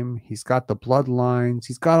game. He's got the bloodlines.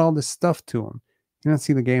 He's got all this stuff to him. You don't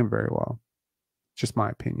see the game very well. Just my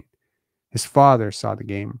opinion. His father saw the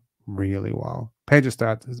game really well. Peja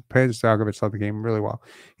Stojakovic saw the game really well.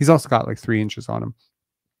 He's also got like 3 inches on him.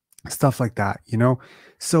 Stuff like that, you know?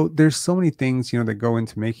 So there's so many things, you know, that go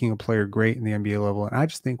into making a player great in the NBA level. And I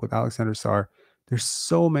just think with Alexander Sarr, there's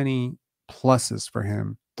so many pluses for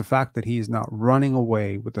him. The fact that he is not running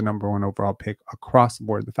away with the #1 overall pick across the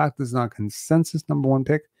board. The fact that it's not a consensus #1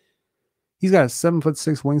 pick. He's got a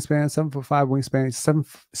 7'6" wingspan, 7'5" wingspan. He's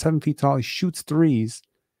 7 feet tall. He shoots threes,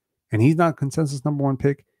 and he's not consensus #1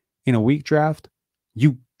 pick in a weak draft.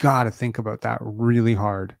 You got to think about that really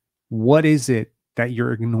hard. What is it that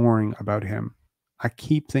you're ignoring about him? I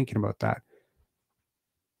keep thinking about that.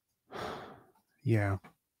 Yeah.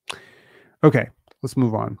 Okay, let's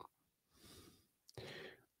move on.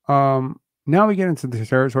 Now we get into the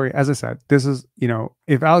territory. As I said, this is, you know,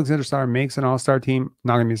 if Alexander Sarr makes an all-star team,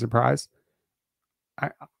 not going to be surprised.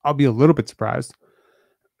 I'll be a little bit surprised,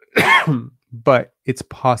 but it's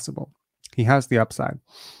possible. He has the upside.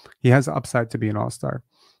 He has the upside to be an all-star.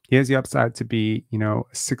 He has the upside to be, you know,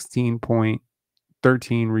 16 point,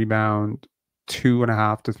 13 rebound,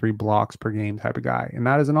 2.5 to 3 blocks per game type of guy. And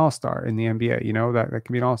that is an all-star in the NBA. You know, that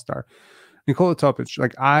can be an all-star. Nikola Topic,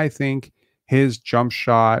 like, I think his jump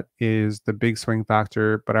shot is the big swing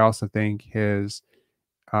factor, but I also think his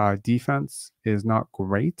defense is not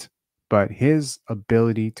great. But his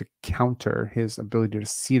ability to counter, his ability to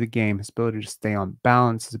see the game, his ability to stay on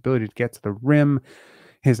balance, his ability to get to the rim,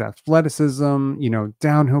 his athleticism, you know,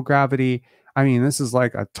 downhill gravity. I mean, this is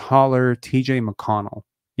like a taller TJ McConnell.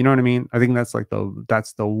 You know what I mean? I think that's like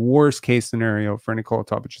the worst case scenario for Nikola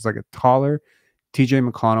Topic. It's like a taller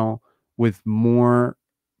TJ McConnell with more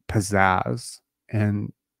pizzazz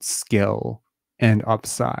and skill and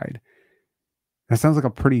upside. That sounds like a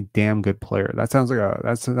pretty damn good player. That sounds like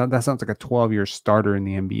that sounds like a 12-year starter in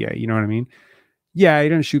the NBA. You know what I mean? Yeah, he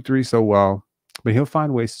didn't shoot 3 so well, but he'll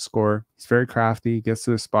find ways to score. He's very crafty, gets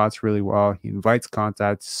to the spots really well. He invites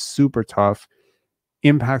contact, super tough,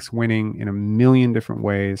 impacts winning in a million different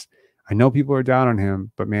ways. I know people are down on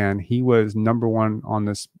him, but man, he was #1 on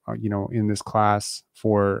this, you know, in this class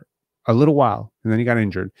for a little while, and then he got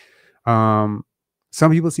injured. Some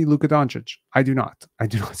people see Luka Doncic. I do not. I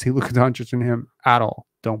do not see Luka Doncic in him at all.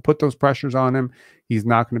 Don't put those pressures on him. He's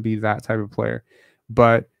not going to be that type of player.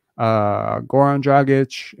 But Goran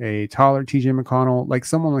Dragic, a taller TJ McConnell, like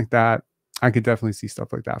someone like that, I could definitely see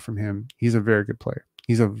stuff like that from him. He's a very good player.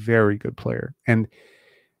 He's a very good player. And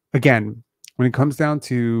again, when it comes down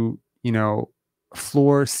to, you know,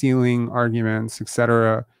 floor, ceiling arguments,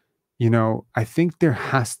 etc., you know, I think there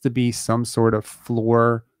has to be some sort of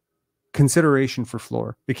floor consideration for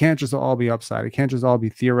floor. It can't just all be upside. It can't just all be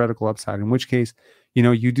theoretical upside. In which case, you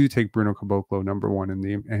know, you do take Bruno Caboclo #1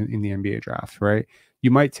 in the NBA draft, right?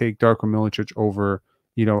 You might take Darko Milicic over,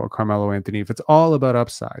 you know, a Carmelo Anthony. If it's all about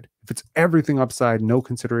upside, if it's everything upside, no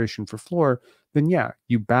consideration for floor, then yeah,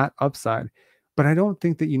 you bat upside. But I don't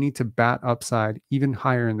think that you need to bat upside even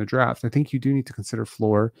higher in the draft. I think you do need to consider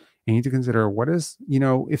floor. You need to consider what is, you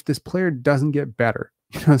know, if this player doesn't get better.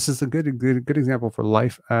 You know, this is a good example for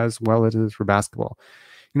life as well as it is for basketball.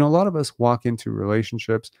 You know, a lot of us walk into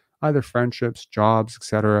relationships, either friendships, jobs,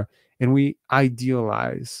 etc., and we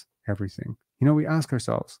idealize everything. You know, we ask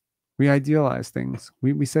ourselves, we idealize things.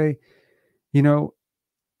 We say, you know,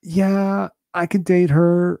 yeah, I could date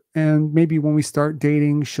her, and maybe when we start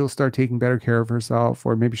dating, she'll start taking better care of herself,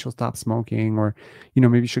 or maybe she'll stop smoking, or, you know,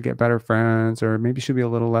 maybe she'll get better friends, or maybe she'll be a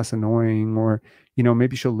little less annoying, or, you know,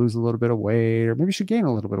 maybe she'll lose a little bit of weight, or maybe she'll gain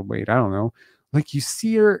a little bit of weight. I don't know. Like, you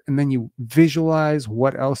see her and then you visualize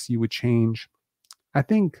what else you would change. I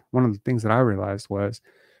think one of the things that I realized was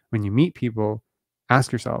when you meet people,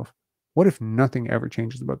 ask yourself, what if nothing ever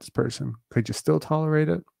changes about this person? Could you still tolerate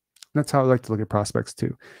it? That's how I like to look at prospects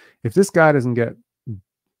too. If this guy doesn't get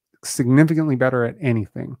significantly better at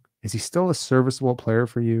anything, is he still a serviceable player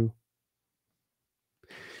for you?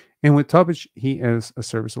 And with Topic, he is a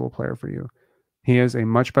serviceable player for you. He is a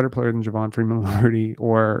much better player than Javon Freeman-Liberty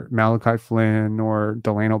or Malachi Flynn or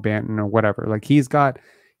Delano Banton or whatever. Like, he's got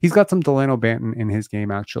some Delano Banton in his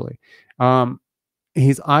game, actually.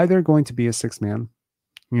 He's either going to be a 6-man,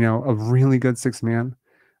 you know, a really good 6-man.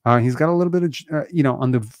 He's got a little bit of, you know, on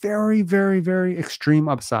the very, very, very extreme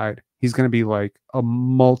upside, he's going to be like a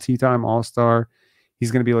multi-time all-star. He's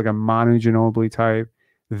going to be like a Manu Ginobili type.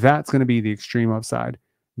 That's going to be the extreme upside.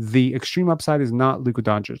 The extreme upside is not Luka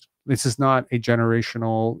Doncic. This is not a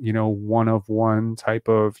generational, one of one type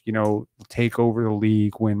of, take over the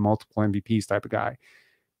league, win multiple MVPs type of guy.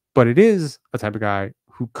 But it is a type of guy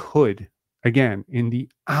who could, again, in the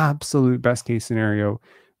absolute best case scenario,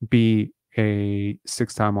 be a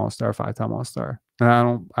 6-time All-Star, 5-time All-Star.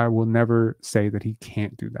 And I will never say that he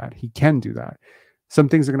can't do that. He can do that. Some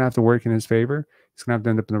things are going to have to work in his favor. He's going to have to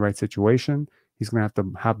end up in the right situation. He's going to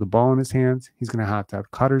have the ball in his hands. He's going to have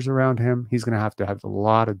cutters around him. He's going to have a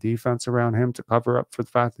lot of defense around him to cover up for the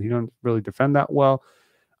fact that he don't really defend that well.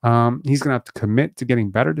 He's going to have to commit to getting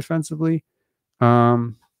better defensively.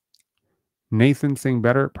 Nathan saying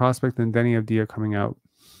better prospect than Denny Avdia coming out.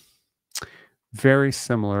 Very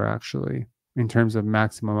similar, actually, in terms of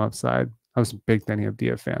maximum upside. I was a big Denny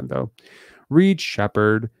Avdia fan, though. Reed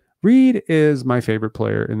Shepherd. Reed is my favorite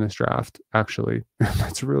player in this draft, actually.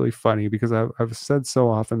 That's really funny because I've said so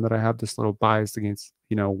often that I have this little bias against,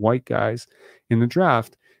 white guys in the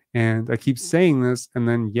draft. And I keep saying this, and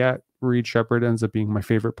then yet Reed Shepherd ends up being my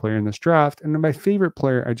favorite player in this draft. And by favorite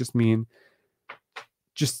player, I just mean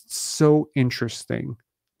just so interesting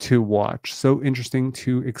to watch, so interesting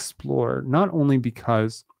to explore, not only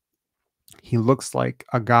because he looks like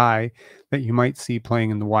a guy that you might see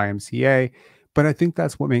playing in the YMCA, but I think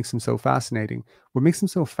that's what makes him so fascinating. What makes him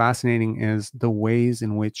so fascinating is the ways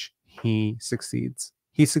in which he succeeds.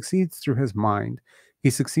 He succeeds through his mind. He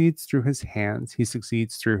succeeds through his hands. He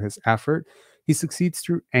succeeds through his effort. He succeeds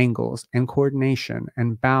through angles and coordination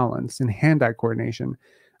and balance and hand-eye coordination.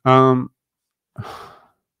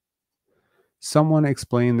 Someone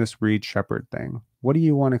explain this Reed Shepherd thing. What do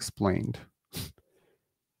you want explained?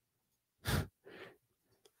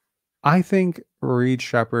 I think Reed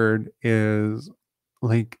Shepherd is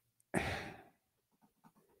like,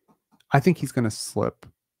 I think he's going to slip.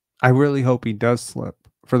 I really hope he does slip.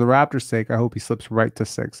 For the Raptors' sake, I hope he slips right to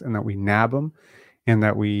 6 and that we nab him and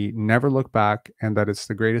that we never look back and that it's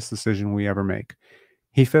the greatest decision we ever make.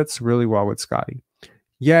 He fits really well with Scotty.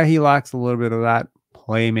 Yeah, he lacks a little bit of that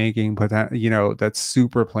playmaking potential, that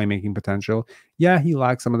super playmaking potential. Yeah, he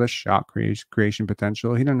lacks some of the shot creation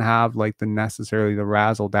potential. He doesn't have necessarily the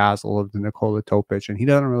razzle dazzle of the Nikola Topic, and he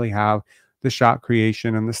doesn't really have the shot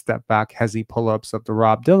creation and the step back hezzy pull-ups of the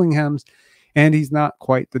Rob Dillinghams, and he's not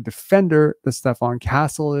quite the defender that Stephon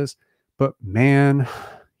Castle is, but man,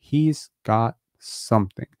 he's got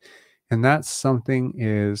something, and that something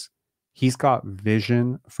is he's got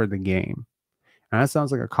vision for the game. And that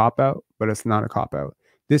sounds like a cop-out, but it's not a cop-out.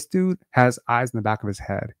 This dude has eyes in the back of his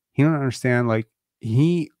head. He don't understand,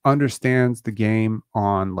 he understands the game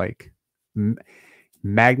on,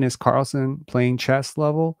 Magnus Carlsen playing chess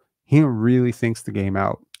level. He really thinks the game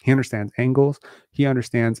out. He understands angles. He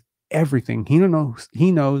understands everything.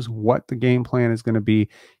 He knows what the game plan is going to be.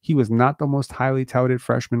 He was not the most highly touted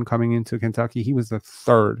freshman coming into Kentucky. He was the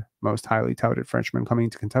 3rd most highly touted freshman coming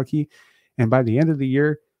into Kentucky. And by the end of the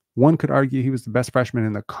year, one could argue he was the best freshman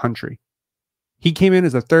in the country. He came in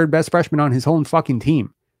as the 3rd best freshman on his whole fucking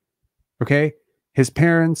team. Okay? His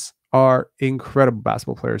parents are incredible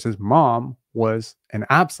basketball players. His mom was an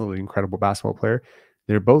absolutely incredible basketball player.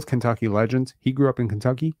 They're both Kentucky legends. He grew up in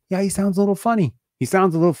Kentucky. Yeah, he sounds a little funny. You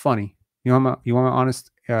want my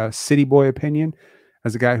honest city boy opinion?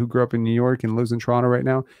 As a guy who grew up in New York and lives in Toronto right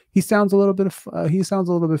now, he sounds a little bit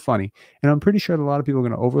funny. And I'm pretty sure that a lot of people are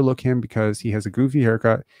going to overlook him because he has a goofy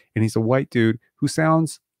haircut and he's a white dude who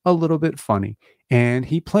sounds a little bit funny. And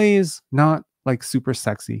he plays not super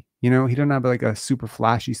sexy. He doesn't have a super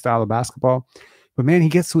flashy style of basketball. But man, he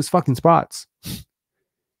gets to his fucking spots.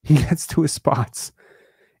 He gets to his spots.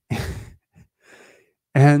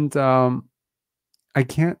 And I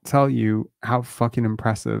can't tell you how fucking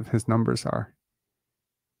impressive his numbers are.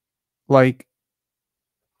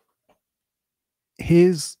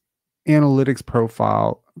 His analytics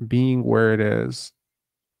profile being where it is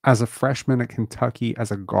as a freshman at Kentucky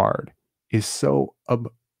as a guard is so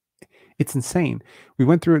it's insane. We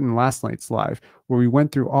went through it in last night's live where we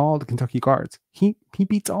went through all the Kentucky guards. He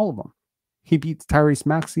beats all of them. He beats Tyrese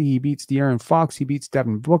Maxey, he beats De'Aaron Fox, he beats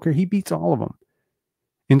Devin Booker, he beats all of them.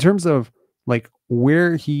 In terms of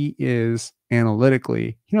where he is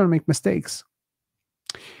analytically, he don't make mistakes.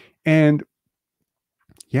 And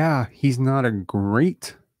yeah, he's not a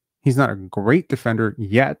great defender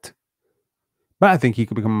yet, but I think he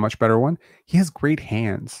could become a much better one. He has great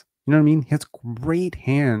hands. You know what I mean? He has great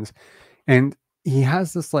hands. And he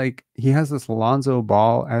has this Lonzo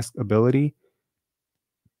Ball-esque ability.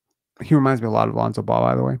 He reminds me a lot of Lonzo Ball,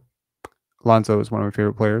 by the way. Lonzo is one of my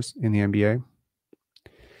favorite players in the NBA.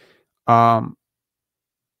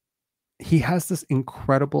 He has this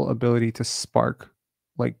incredible ability to spark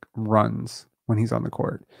runs when he's on the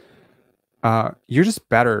court. You're just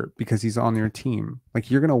better because he's on your team. Like,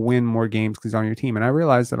 you're gonna win more games because he's on your team. And I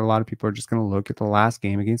realize that a lot of people are just gonna look at the last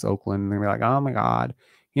game against Oakland and they're like, oh my God,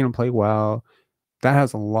 he didn't play well. That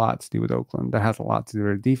has a lot to do with Oakland. That has a lot to do with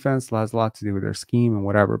their defense. That has a lot to do with their scheme and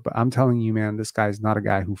whatever. But I'm telling you, man, this guy's not a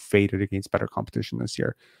guy who faded against better competition this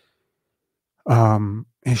year.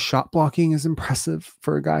 His shot blocking is impressive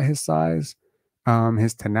for a guy his size.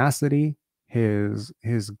 His tenacity, his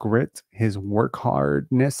grit, his work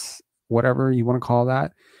hardness, whatever you want to call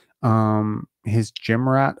that. His gym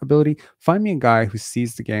rat ability. Find me a guy who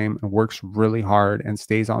sees the game and works really hard and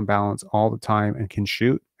stays on balance all the time and can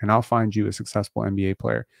shoot, and I'll find you a successful NBA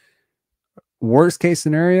player. Worst case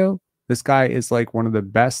scenario, this guy is like one of the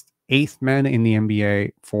best eighth men in the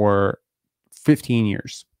NBA for 15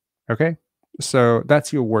 years. Okay? So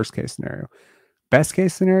that's your worst case scenario. Best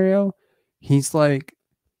case scenario, he's like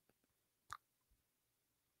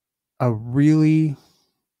a really,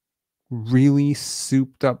 really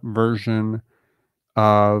souped up version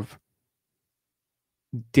of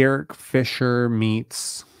Derek Fisher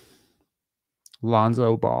meets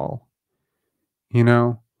Lonzo Ball. You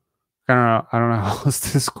know, I don't know how else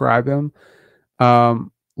to describe him.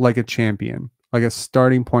 Like a champion, like a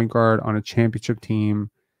starting point guard on a championship team.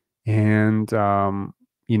 And,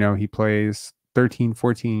 you know, he plays 13,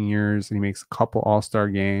 14 years and he makes a couple all-star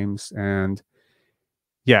games. And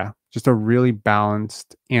yeah, just a really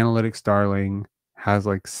balanced analytics darling. Has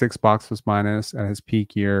like 6 box plus minus at his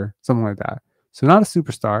peak year, something like that. So not a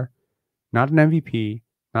superstar, not an MVP,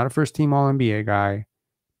 not a first team all NBA guy,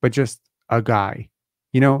 but just a guy.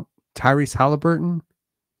 You know, Tyrese Halliburton,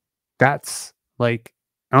 that's like,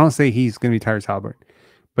 I don't say he's going to be Tyrese Halliburton,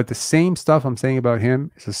 but the same stuff I'm saying about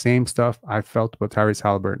him is the same stuff I felt about Tyrese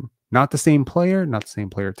Halliburton. Not the same player, not the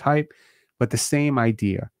same player type, but the same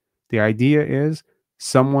idea. The idea is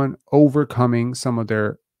someone overcoming some of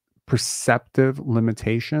their perceptive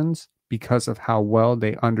limitations because of how well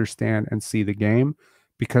they understand and see the game,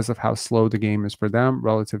 because of how slow the game is for them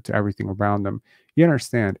relative to everything around them. You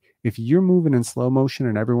understand, if you're moving in slow motion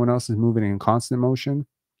and everyone else is moving in constant motion,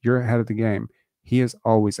 you're ahead of the game. He is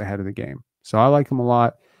always ahead of the game. So I like him a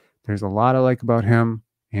lot. There's a lot I like about him.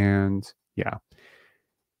 And yeah,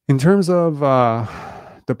 in terms of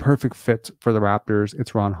the perfect fit for the Raptors,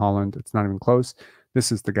 it's Ron Holland. It's not even close. This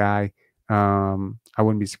is the guy. I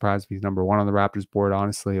wouldn't be surprised if he's number 1 on the Raptors board,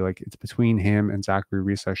 honestly. Like, it's between him and Zachary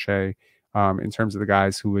Rissache in terms of the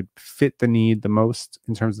guys who would fit the need the most,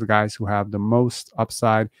 in terms of the guys who have the most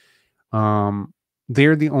upside.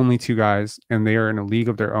 They're the only 2 guys, and they are in a league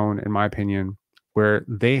of their own, in my opinion, where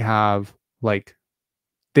they have like,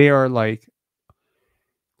 there's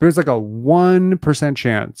like a 1%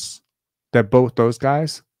 chance that both those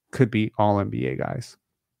guys could be all NBA guys.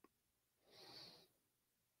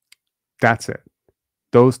 That's it.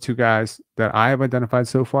 Those 2 guys that I have identified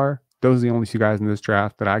so far, those are the only 2 guys in this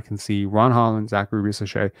draft that I can see, Ron Holland, Zachary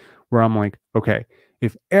Rissache, where I'm like, okay,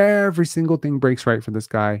 if every single thing breaks right for this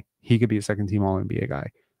guy, he could be a second team all NBA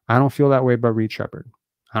guy. I don't feel that way about Reed Shepherd.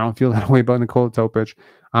 I don't feel that way about Nikola Topic.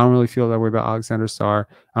 I don't really feel that way about Alexander Sarr.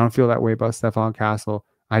 I don't feel that way about Stephon Castle.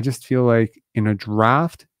 I just feel like in a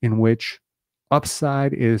draft in which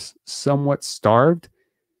upside is somewhat starved,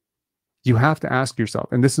 you have to ask yourself,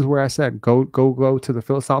 and this is where I said, go to the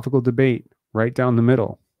philosophical debate right down the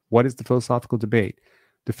middle. What is the philosophical debate?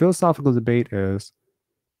 The philosophical debate is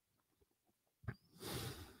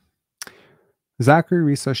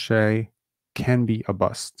Zachary Rissache can be a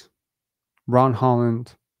bust. Ron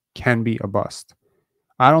Holland can be a bust.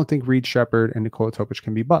 I don't think Reed Shepherd and Nikola Topic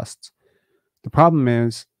can be busts. The problem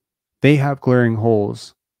is they have glaring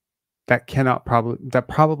holes that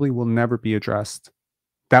probably will never be addressed,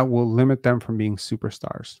 that will limit them from being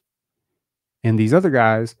superstars. And these other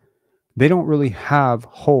guys, they don't really have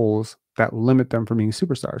holes that limit them from being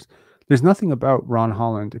superstars. There's nothing about Ron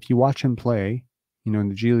Holland. If you watch him play, you know, in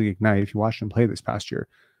the G League Ignite, if you watched him play this past year,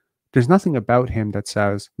 there's nothing about him that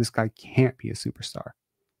says this guy can't be a superstar.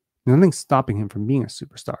 There's nothing stopping him from being a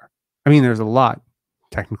superstar. I mean, there's a lot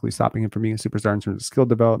technically stopping him from being a superstar in terms of skill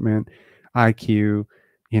development, IQ,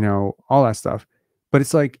 you know, all that stuff. But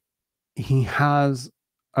it's like he has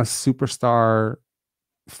a superstar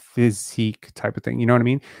physique type of thing. You know what I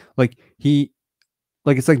mean? Like it's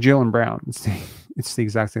like Jaylen Brown. It's the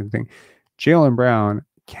exact same thing. Jaylen Brown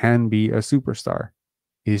can be a superstar.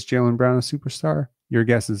 Is Jaylen Brown a superstar? Your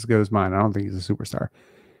guess is as good as mine. I don't think he's a superstar.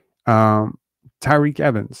 Tyreek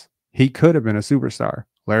Evans, he could have been a superstar.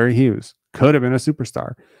 Larry Hughes could have been a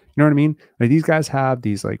superstar. You know what I mean? Like, these guys have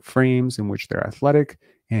these like frames in which they're athletic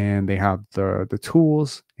and they have the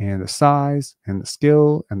tools and the size and the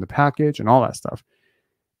skill and the package and all that stuff.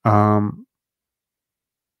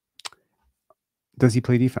 Does he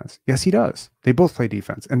play defense? Yes, he does. They both play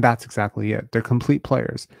defense, and that's exactly it. They're complete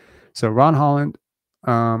players. So Ron Holland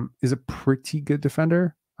is a pretty good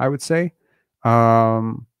defender, I would say.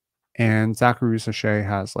 And Zachary Sachet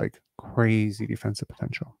has like crazy defensive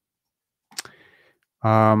potential.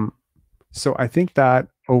 So I think that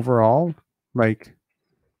overall, like,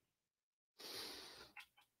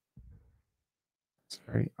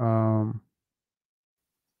 sorry, I'm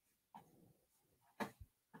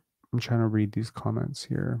trying to read these comments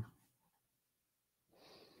here.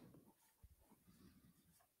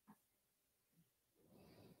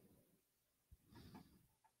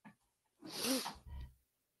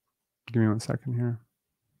 Give me 1 second here.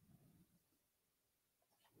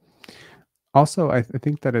 Also, I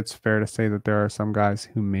think that it's fair to say that there are some guys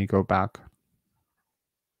who may go back.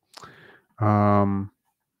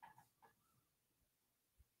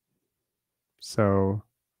 So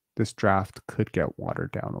this draft could get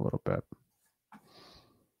watered down a little bit.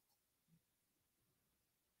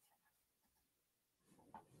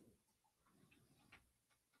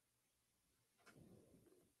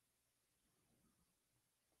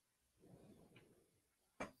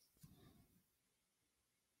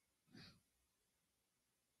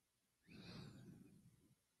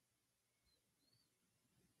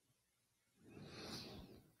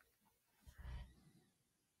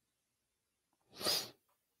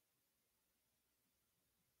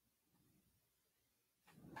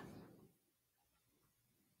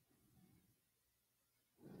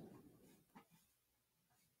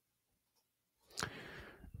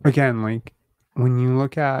 Again, like when you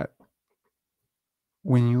look at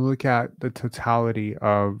the totality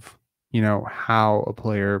of, you know, how a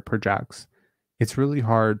player projects, it's really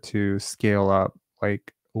hard to scale up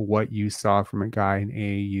like what you saw from a guy in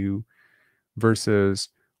AAU versus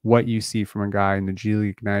what you see from a guy in the G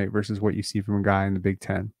League Ignite versus what you see from a guy in the Big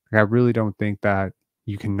Ten. Like, I really don't think that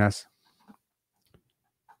you can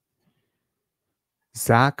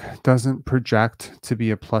Zach doesn't project to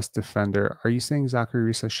be a plus defender. Are you saying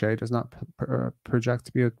Zachary Sachet does not project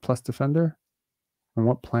to be a plus defender? On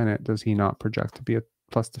what planet does he not project to be a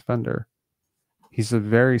plus defender? He's a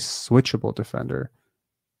very switchable defender.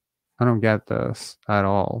 I don't get this at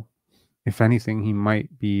all. If anything, he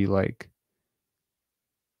might be like...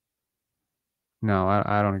 No,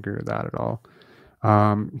 I don't agree with that at all.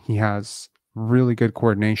 He has really good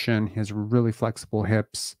coordination. He has really flexible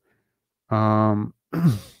hips.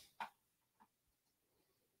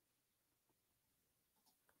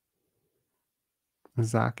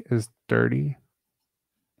 Zach is dirty.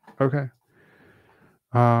 Okay.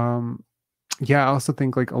 Yeah, I also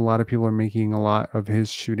think like a lot of people are making a lot of his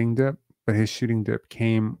shooting dip, but his shooting dip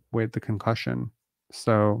came with the concussion.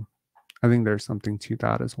 So I think there's something to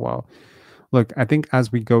that as well. Look, I think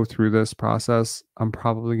as we go through this process, I'm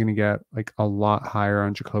probably going to get like a lot higher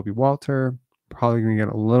on Jacoby Walter, probably going to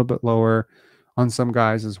get a little bit lower on some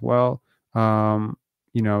guys as well.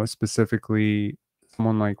 You know, specifically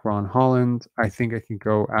someone like Ron Holland. I think I can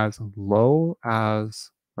go as low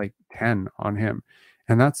as like 10 on him.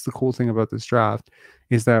 And that's the cool thing about this draft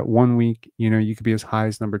is that 1 week, you know, you could be as high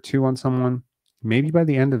as number 2 on someone. Maybe by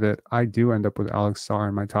the end of it, I do end up with Alex Sarr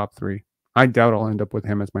in my top 3. I doubt I'll end up with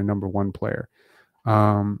him as my number 1 player.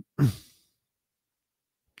 Oh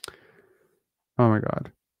my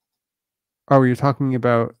God. Oh, you're talking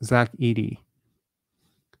about Zach Edey.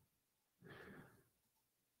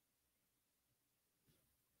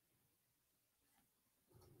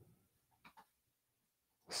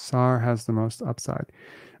 Sarr has the most upside.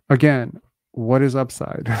 Again, what is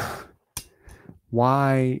upside?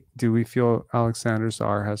 Why do we feel Alexander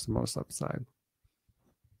Sarr has the most upside?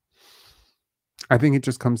 I think it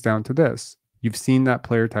just comes down to this. You've seen that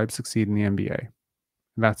player type succeed in the NBA.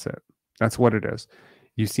 That's it. That's what it is.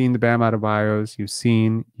 You've seen the Bam Adebayos. You've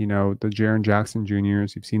seen, you know, the Jaren Jackson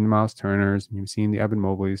Jr.'s. You've seen the Miles Turners. And you've seen the Evan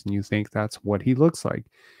Mobleys. And you think that's what he looks like.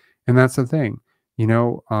 And that's the thing. You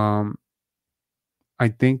know, I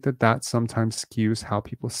think that that sometimes skews how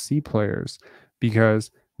people see players.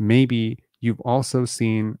 Because maybe you've also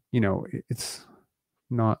seen, you know, it's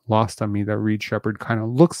not lost on me that Reed Shepherd kind of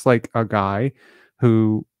looks like a guy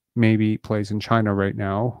who maybe plays in China right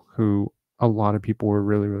now, who a lot of people were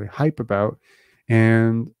really, really hype about.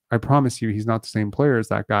 And I promise you, he's not the same player as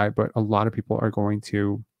that guy, but a lot of people are going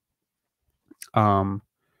to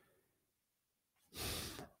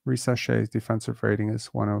Sachet's defensive rating is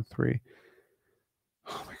 103.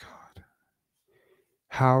 Oh my God.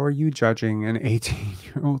 How are you judging an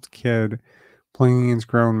 18-year-old kid playing against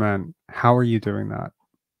grown men? How are you doing that?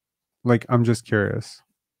 Like, I'm just curious.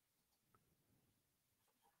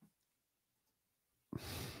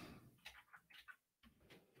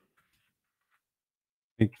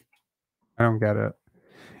 I don't get it.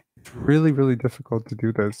 It's really, really difficult to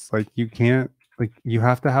do this. Like you can't like you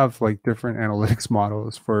have to have like different analytics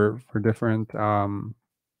models for different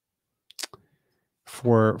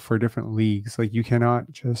for different leagues. Like you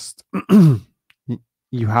cannot just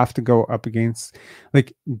you have to go up against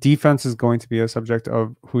like defense is going to be a subject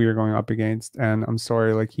of who you're going up against. And I'm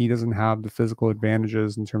sorry, like he doesn't have the physical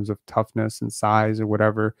advantages in terms of toughness and size or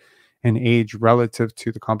whatever and age relative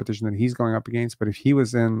to the competition that he's going up against. But if he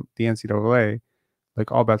was in the NCAA,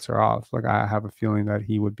 like all bets are off. Like I have a feeling that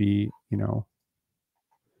he would be,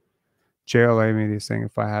 JLA made this saying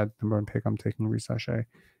if I had number one pick, I'm taking Risashe.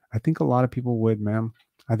 I think a lot of people would, man.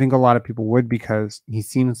 I think a lot of people would because he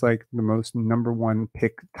seems like the most number one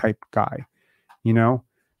pick type guy, you know?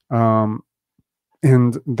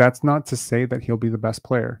 And that's not to say that he'll be the best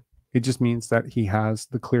player. It just means that he has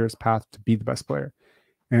the clearest path to be the best player.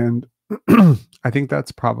 And I think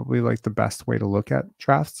that's probably like the best way to look at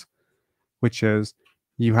drafts, which is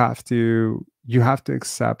you have to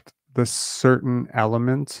accept the certain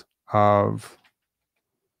element of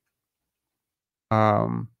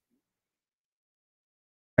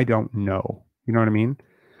I don't know. You know what I mean?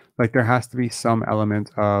 Like there has to be some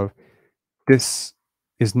element of this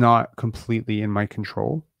is not completely in my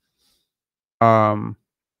control. Like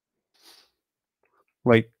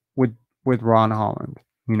with Ron Holland,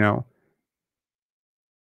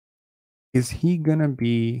 is he gonna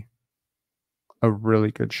be a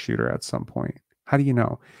really good shooter at some point? How do you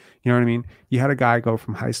know? You know what I mean? You had a guy go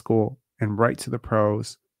from high school and right to the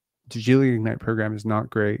pros. The G League Ignite program is not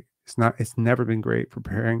great. It's never been great for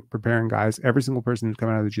preparing guys. Every single person who's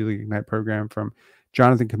coming out of the G League Ignite program, from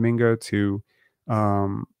Jonathan Kuminga to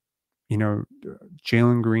Jalen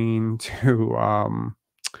Green to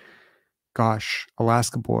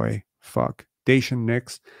Alaska Boy, Dacian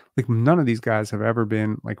Nix, like none of these guys have ever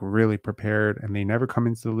been like really prepared, and they never come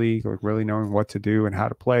into the league like really knowing what to do and how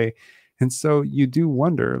to play. And so you do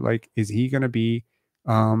wonder, like, is he going to be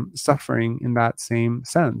suffering in that same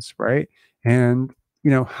sense, right? And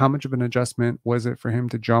how much of an adjustment was it for him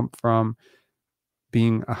to jump from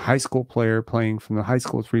being a high school player playing from the high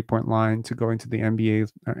school 3-point line to going to the NBA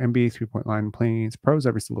 3-point line and playing against pros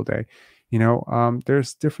every single day?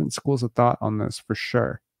 There's different schools of thought on this for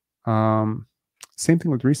sure. Same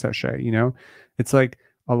thing with Risashe, it's like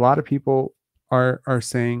a lot of people are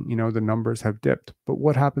saying, the numbers have dipped, but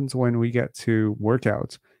what happens when we get to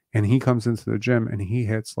workouts and he comes into the gym and he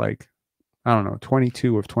hits like, I don't know,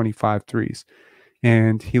 22 of 25 threes,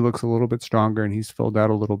 and he looks a little bit stronger and he's filled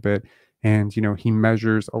out a little bit. And, he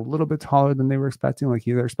measures a little bit taller than they were expecting. Like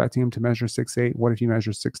they're expecting him to measure 6'8". What if he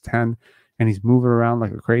measures 6'10" and he's moving around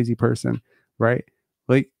like a crazy person, right?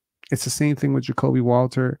 Like it's the same thing with Jacoby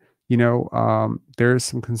Walter. There's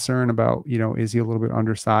some concern about, is he a little bit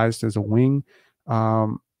undersized as a wing?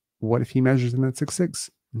 What if he measures in at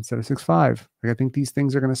 6'6" instead of 6'5"? Like I think these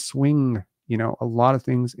things are going to swing, a lot of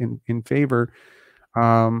things in favor.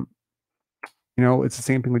 It's the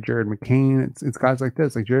same thing with Jared McCain. It's guys like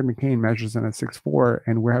this. Like Jared McCain measures in at 6'4",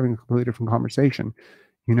 and we're having a completely different conversation.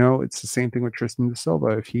 It's the same thing with Tristan Da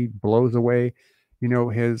Silva. If he blows away,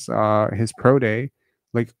 his pro day,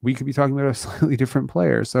 like we could be talking about a slightly different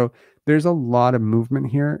player. So there's a lot of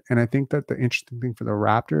movement here. And I think that the interesting thing for the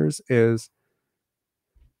Raptors is,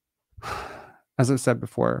 as I said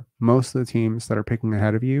before, most of the teams that are picking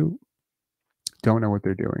ahead of you don't know what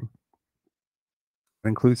they're doing. That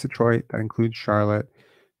includes Detroit, that includes Charlotte,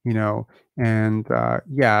 and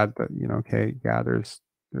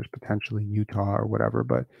there's potentially Utah or whatever,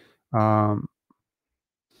 but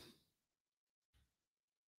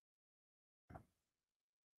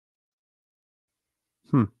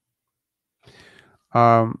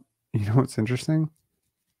what's interesting?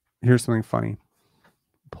 Here's something funny.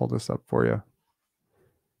 Pull this up for you.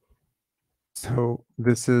 So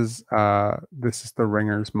this is the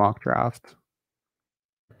Ringers mock draft.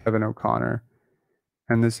 Kevin O'Connor,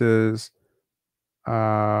 and this is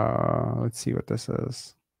let's see what this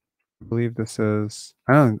is. I believe this is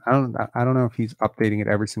I don't know if he's updating it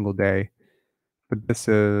every single day, but this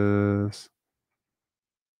is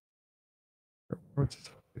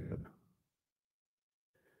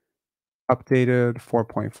updated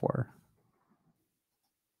 4.4.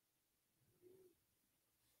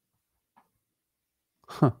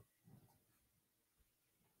 Huh.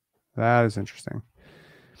 That is interesting.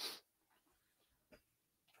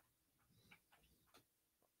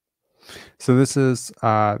 So this is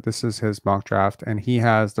his mock draft, and he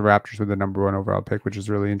has the Raptors with the number 1 overall pick, which is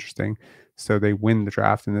really interesting. So they win the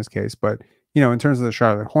draft in this case, but in terms of the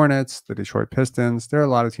Charlotte Hornets, the Detroit Pistons, there are a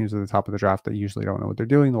lot of teams at the top of the draft that usually don't know what they're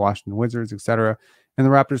doing, the Washington Wizards, etc. And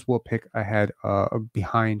the Raptors will pick ahead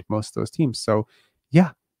behind most of those teams. So,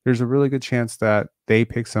 yeah, there's a really good chance that they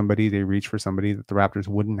pick somebody, they reach for somebody that the Raptors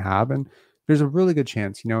wouldn't have. And there's a really good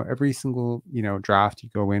chance, every single, draft you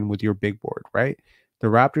go in with your big board, right? The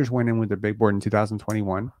Raptors went in with their big board in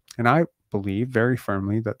 2021. And I believe very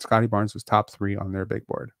firmly that Scottie Barnes was top 3 on their big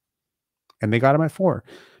board. And they got him at 4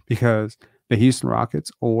 because the Houston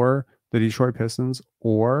Rockets or the Detroit Pistons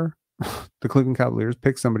or the Cleveland Cavaliers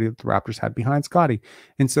picked somebody that the Raptors had behind Scottie.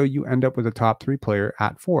 And so you end up with a top 3 player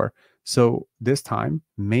at 4. So this time,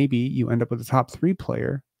 maybe you end up with a top 3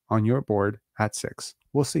 player on your board at 6.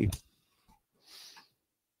 We'll see.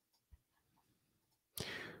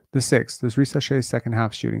 The 6, does Rhys Sachet's second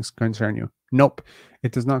half shooting concern you? Nope,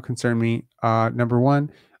 it does not concern me. Number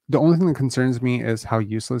one, the only thing that concerns me is how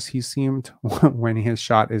useless he seemed when his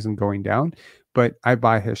shot isn't going down. But I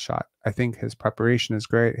buy his shot. I think his preparation is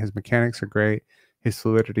great. His mechanics are great. His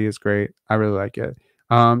fluidity is great. I really like it.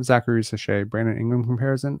 Zachary Sachet, Brandon Ingram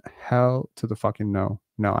comparison? Hell to the fucking no.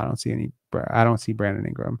 No, I don't see any. I don't see Brandon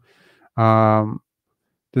Ingram.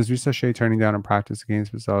 Does Rhys Sachet turning down in practice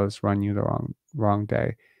against Vazelis run you the wrong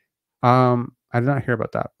day? I did not hear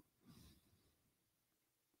about that.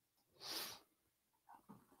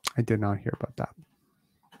 I did not hear about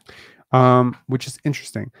that. Which is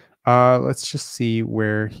interesting. Let's just see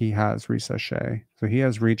where he has Rhys Sachet. So he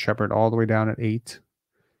has Reed Shepherd all the way down at 8.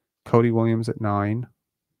 Cody Williams at 9.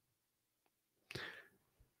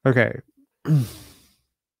 Okay.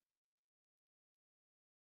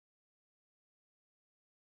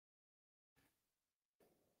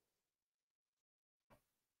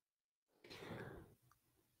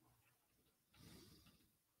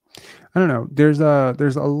 I don't know. There's a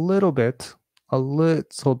little bit of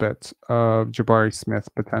Jabari Smith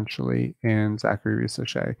potentially in Zachary Rhys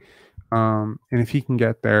Sachet. And if he can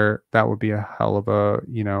get there, that would be a hell of a,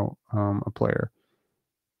 a player.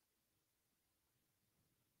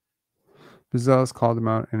 Vazelis called him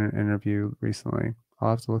out in an interview recently. I'll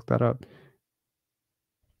have to look that up.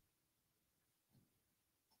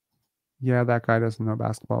 Yeah, that guy doesn't know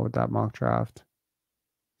basketball with that mock draft.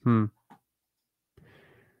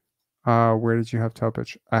 Where did you have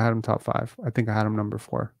Topic? I had him top 5. I think I had him number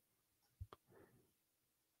 4.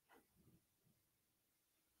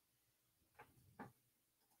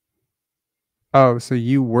 Oh, so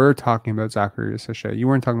you were talking about Zachary Sachet. You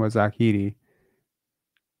weren't talking about Zach Edey.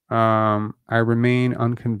 I remain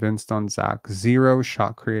unconvinced on Zach. 0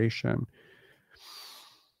 shot creation.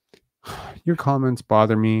 Your comments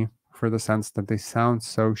bother me for the sense that they sound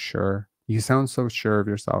so sure. You sound so sure of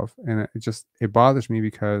yourself. And it bothers me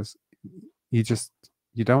because you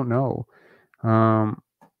don't know.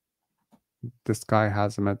 This guy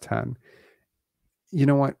has him at 10. You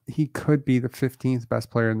know what? He could be the 15th best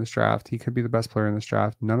player in this draft. He could be the best player in this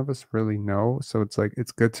draft. None of us really know. So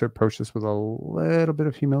it's good to approach this with a little bit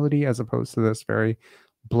of humility as opposed to this very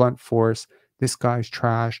blunt force. This guy's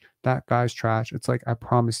trash. That guy's trash. It's I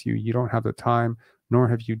promise you, you don't have the time, nor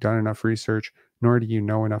have you done enough research, nor do you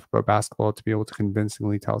know enough about basketball to be able to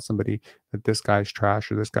convincingly tell somebody that this guy's trash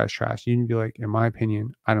or this guy's trash. You can be like, in my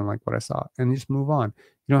opinion, I don't like what I saw, and just move on.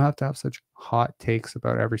 You don't have to have such hot takes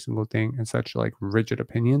about every single thing and such rigid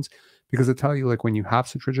opinions, because I tell you, when you have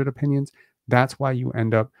such rigid opinions, that's why you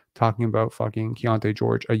end up talking about fucking Keontae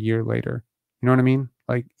George a year later. You know what I mean?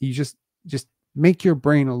 You just make your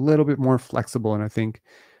brain a little bit more flexible, and I think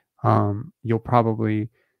you'll probably,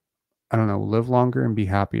 I don't know, live longer and be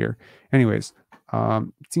happier. Anyways, it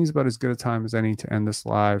seems about as good a time as any to end this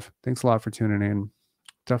live. Thanks a lot for tuning in.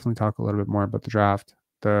 Definitely talk a little bit more about the draft.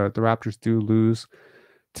 The Raptors do lose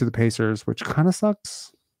to the Pacers, which kind of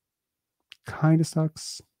sucks. Because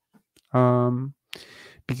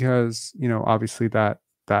obviously that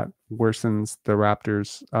worsens the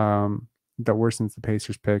Raptors, that worsens the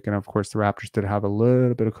Pacers pick, and of course the Raptors did have a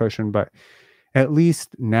little bit of cushion, but at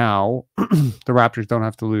least now the Raptors don't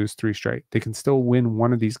have to lose 3 straight. They can still win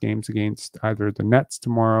one of these games against either the Nets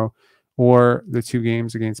tomorrow or the 2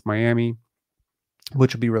 games against Miami,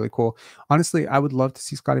 which would be really cool. Honestly, I would love to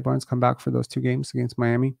see Scottie Barnes come back for those 2 games against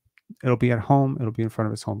Miami. It'll be at home. It'll be in front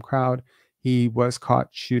of his home crowd. He was caught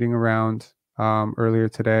shooting around earlier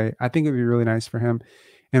today. I think it'd be really nice for him.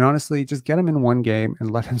 And honestly, just get him in one game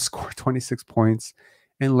and let him score 26 points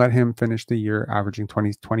and let him finish the year averaging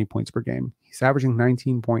 20 points per game. He's averaging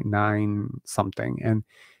 19.9 something. And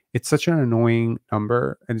it's such an annoying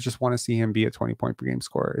number. And I just want to see him be a 20-point per game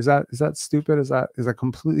scorer. Is that stupid? Is that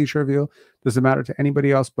completely trivial? Does it matter to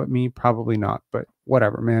anybody else but me? Probably not. But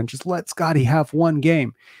whatever, man. Just let Scottie have one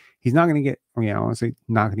game. He's not going to get, honestly,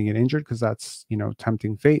 not going to get injured because that's,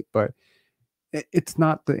 tempting fate, but it's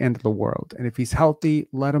not the end of the world. And if he's healthy,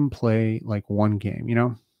 let him play like one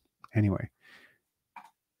game, Anyway,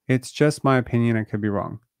 it's just my opinion. I could be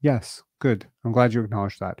wrong. Yes, good. I'm glad you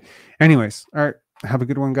acknowledged that. Anyways, all right. Have a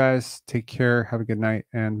good one, guys. Take care. Have a good night.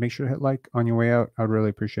 And make sure to hit like on your way out. I would really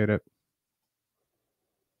appreciate it.